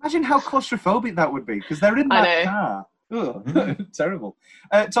bag. Imagine how claustrophobic that would be, because they're in that I know. car. Ugh, terrible.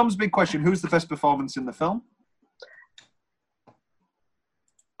 Tom's big question: who's the best performance in the film?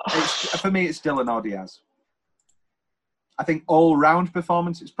 For me, it's Dylan or Diaz. I think all-round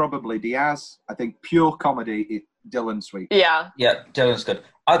performance, it's probably Diaz. I think pure comedy, Dylan sweet. Yeah. Yeah, Dylan's good.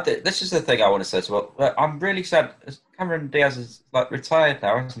 This is the thing I want to say as well. I'm really sad. Cameron Diaz is like retired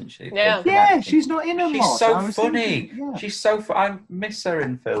now, isn't she? Yeah. Yeah, she's not in them. She's so funny. She's so. I miss her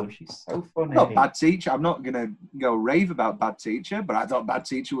in film. She's so funny. Not Bad Teacher. I'm not going to go rave about Bad Teacher, but I thought Bad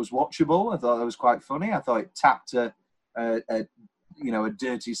Teacher was watchable. I thought it was quite funny. I thought it tapped a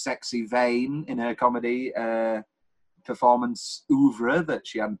dirty, sexy vein in her comedy performance oeuvre that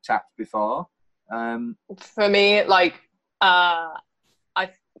she hadn't tapped before. For me, like,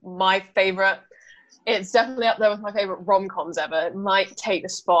 my favorite, it's definitely up there with my favorite rom-coms ever. It might take the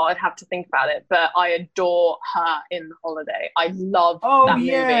spot. I'd have to think about it, but I adore her in The Holiday. I love that movie.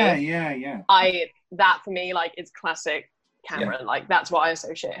 Yeah. That for me, like, it's classic Cameron. Yeah. Like, that's what I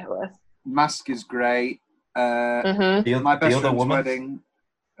associate her with. Mask is great. Mhm. My best The Other friend's Woman. wedding.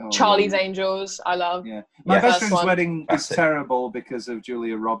 Charlie's Angels, I love. Yeah. My best First friend's one. wedding is Classic. terrible because of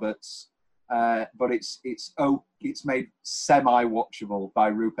Julia Roberts, but it's made semi-watchable by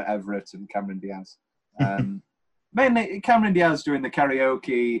Rupert Everett and Cameron Diaz. Mainly Cameron Diaz doing the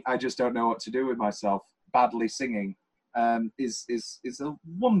karaoke. I just don't know what to do with myself. Badly singing is a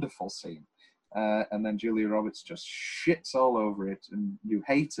wonderful scene, and then Julia Roberts just shits all over it, and you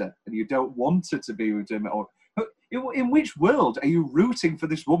hate her and you don't want her to be with him. Or in which world are you rooting for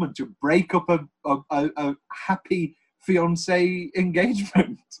this woman to break up a happy fiancé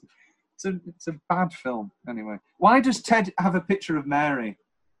engagement? It's a bad film. Anyway, why does Ted have a picture of Mary?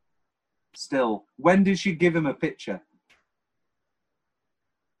 Still, when did she give him a picture?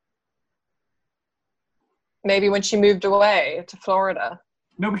 Maybe when she moved away to Florida.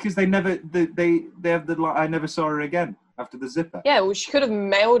 No, because they have the I never saw her again after the zipper. Yeah, well, she could have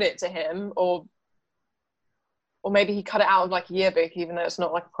mailed it to him, or maybe he cut it out of like a yearbook, even though it's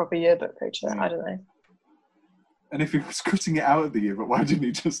not like a proper yearbook picture. I don't know. And if he was cutting it out of the yearbook, why didn't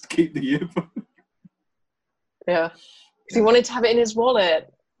he just keep the yearbook? Yeah, because he wanted to have it in his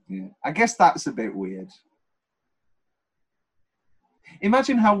wallet. Yeah, I guess that's a bit weird.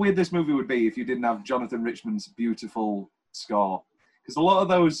 Imagine how weird this movie would be if you didn't have Jonathan Richman's beautiful score. Because a lot of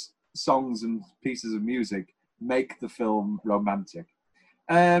those songs and pieces of music make the film romantic.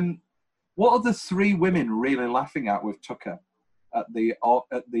 What are the three women really laughing at with Tucker at the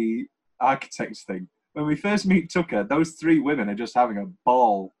architects thing? When we first meet Tucker, those three women are just having a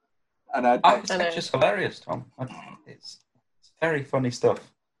ball. And It's just hilarious, Tom. It's very funny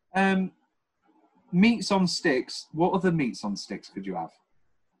stuff. Meats on sticks. What other meats on sticks could you have?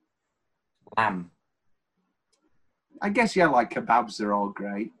 Lamb. I guess, yeah, like kebabs are all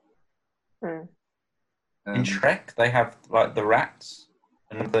great. In Shrek, they have like the rats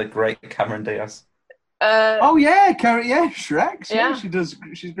and the great Cameron Diaz. Shrek. Yeah.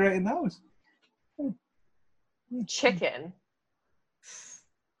 She's great in those. Chicken.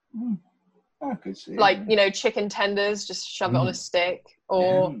 I could see. Like, chicken tenders, just shove it on a stick.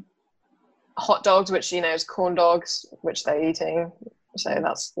 Or hot dogs, which, is corn dogs, which they're eating. So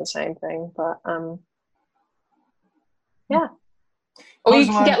that's the same thing. But, yeah. Or you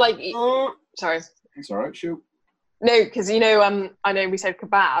can get, like... Sorry. It's all right, shoot. No, because, I know we said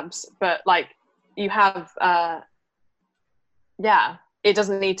kebabs, but, like, you have... it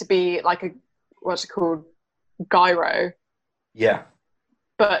doesn't need to be, like, what's it called? Gyro. Yeah.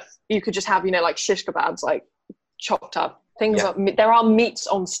 But you could just have, like shish kebabs, like chopped up things. There are meats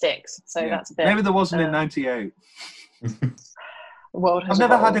on sticks, so that's a bit. Maybe there wasn't in '98. The world has I've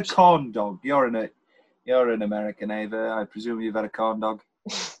never had a evolved. corn dog. You're in it. You're an American, Ava. I presume you've had a corn dog.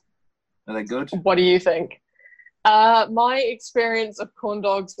 Are they good? What do you think? My experience of corn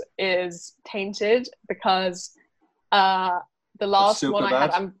dogs is tainted because the last one I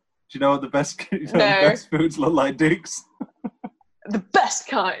had. Do you know what the best? The best foods look like dicks. The best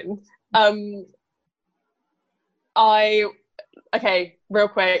kind. Okay, real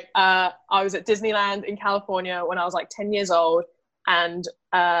quick. I was at Disneyland in California when I was like 10 years old, and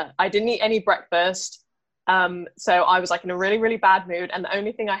I didn't eat any breakfast. So I was like in a really, really bad mood, and the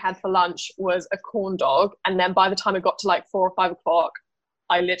only thing I had for lunch was a corn dog. And then by the time it got to like 4 or 5 o'clock,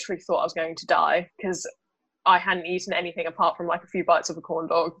 I literally thought I was going to die because I hadn't eaten anything apart from like a few bites of a corn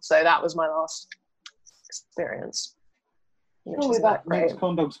dog. So that was my last experience. Surely that makes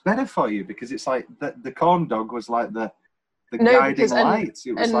corn dogs better for you, because it's like the corn dog was like the guiding light.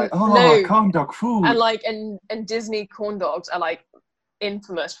 It was like, corn dog food. And like, and Disney corn dogs are like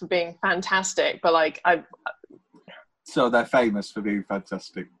infamous for being fantastic, but like So they're famous for being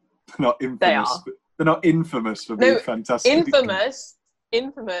fantastic. They're not infamous. They are. They're not infamous for being fantastic. Infamous.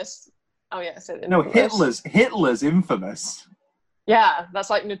 Oh yeah, I said infamous. No, Hitler's infamous. Yeah, that's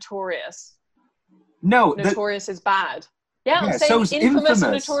like notorious. No, notorious is bad. Yeah, I'm saying so's infamous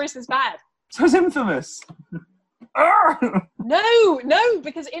and notorious is bad. So's infamous. No,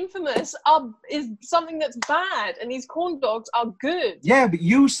 because infamous is something that's bad, and these corn dogs are good. Yeah, but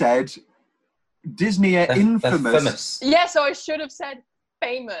you said Disney are infamous. They're famous. Yeah, so I should have said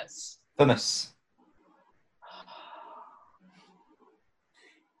famous. Famous.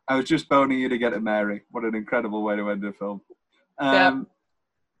 I was just boning you to get to Mary. What an incredible way to end a film. And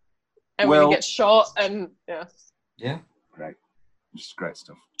when he gets shot, and yeah, great, just great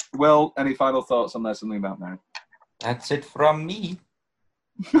stuff. Well, any final thoughts on There's Something About Mary? That's it from me.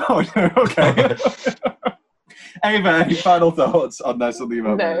 Oh, no, okay. Ava, any final thoughts on There's Something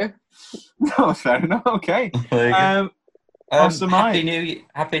About Mary? No, fair enough. Okay. Happy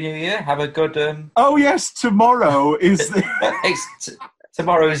New Year. Have a good. Oh yes, tomorrow is the.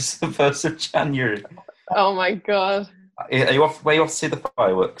 Tomorrow is the 1st of January. Oh my god. Are you off? Where you off to see the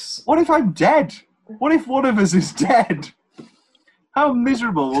fireworks? What if I'm dead? What if one of us is dead? How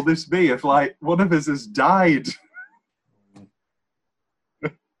miserable will this be if, like, one of us has died?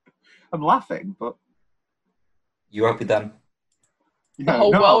 I'm laughing, but you won't be done. The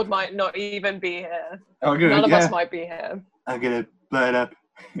whole world might not even be here. None of us might be here. I'm gonna burn up.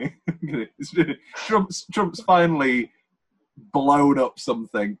 Trump's finally blown up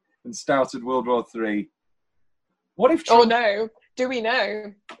something and started World War III. What if Trump... Oh no, do we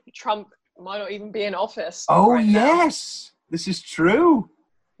know Trump might not even be in office? Oh right yes, this is true.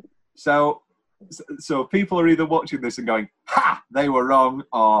 So people are either watching this and going, "Ha, they were wrong,"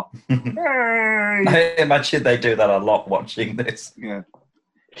 or "Hey." I imagine they do that a lot watching this. Yeah.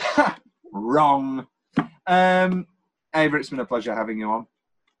 Ha, wrong. Ava, it's been a pleasure having you on.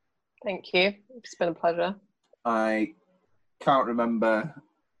 Thank you. It's been a pleasure. I can't remember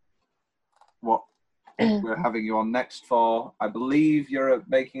what we're having you on next for. I believe you're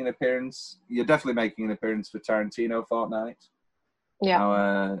making an appearance. You're definitely making an appearance for Tarantino Fortnight. Yeah.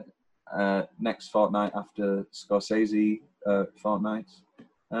 Our next fortnight after Scorsese Fortnight.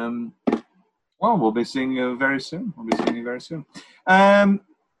 Well, we'll be seeing you very soon.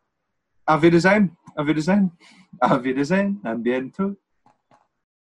 Auf Wiedersehen. Auf Wiedersehen. Auf Wiedersehen. A bientôt.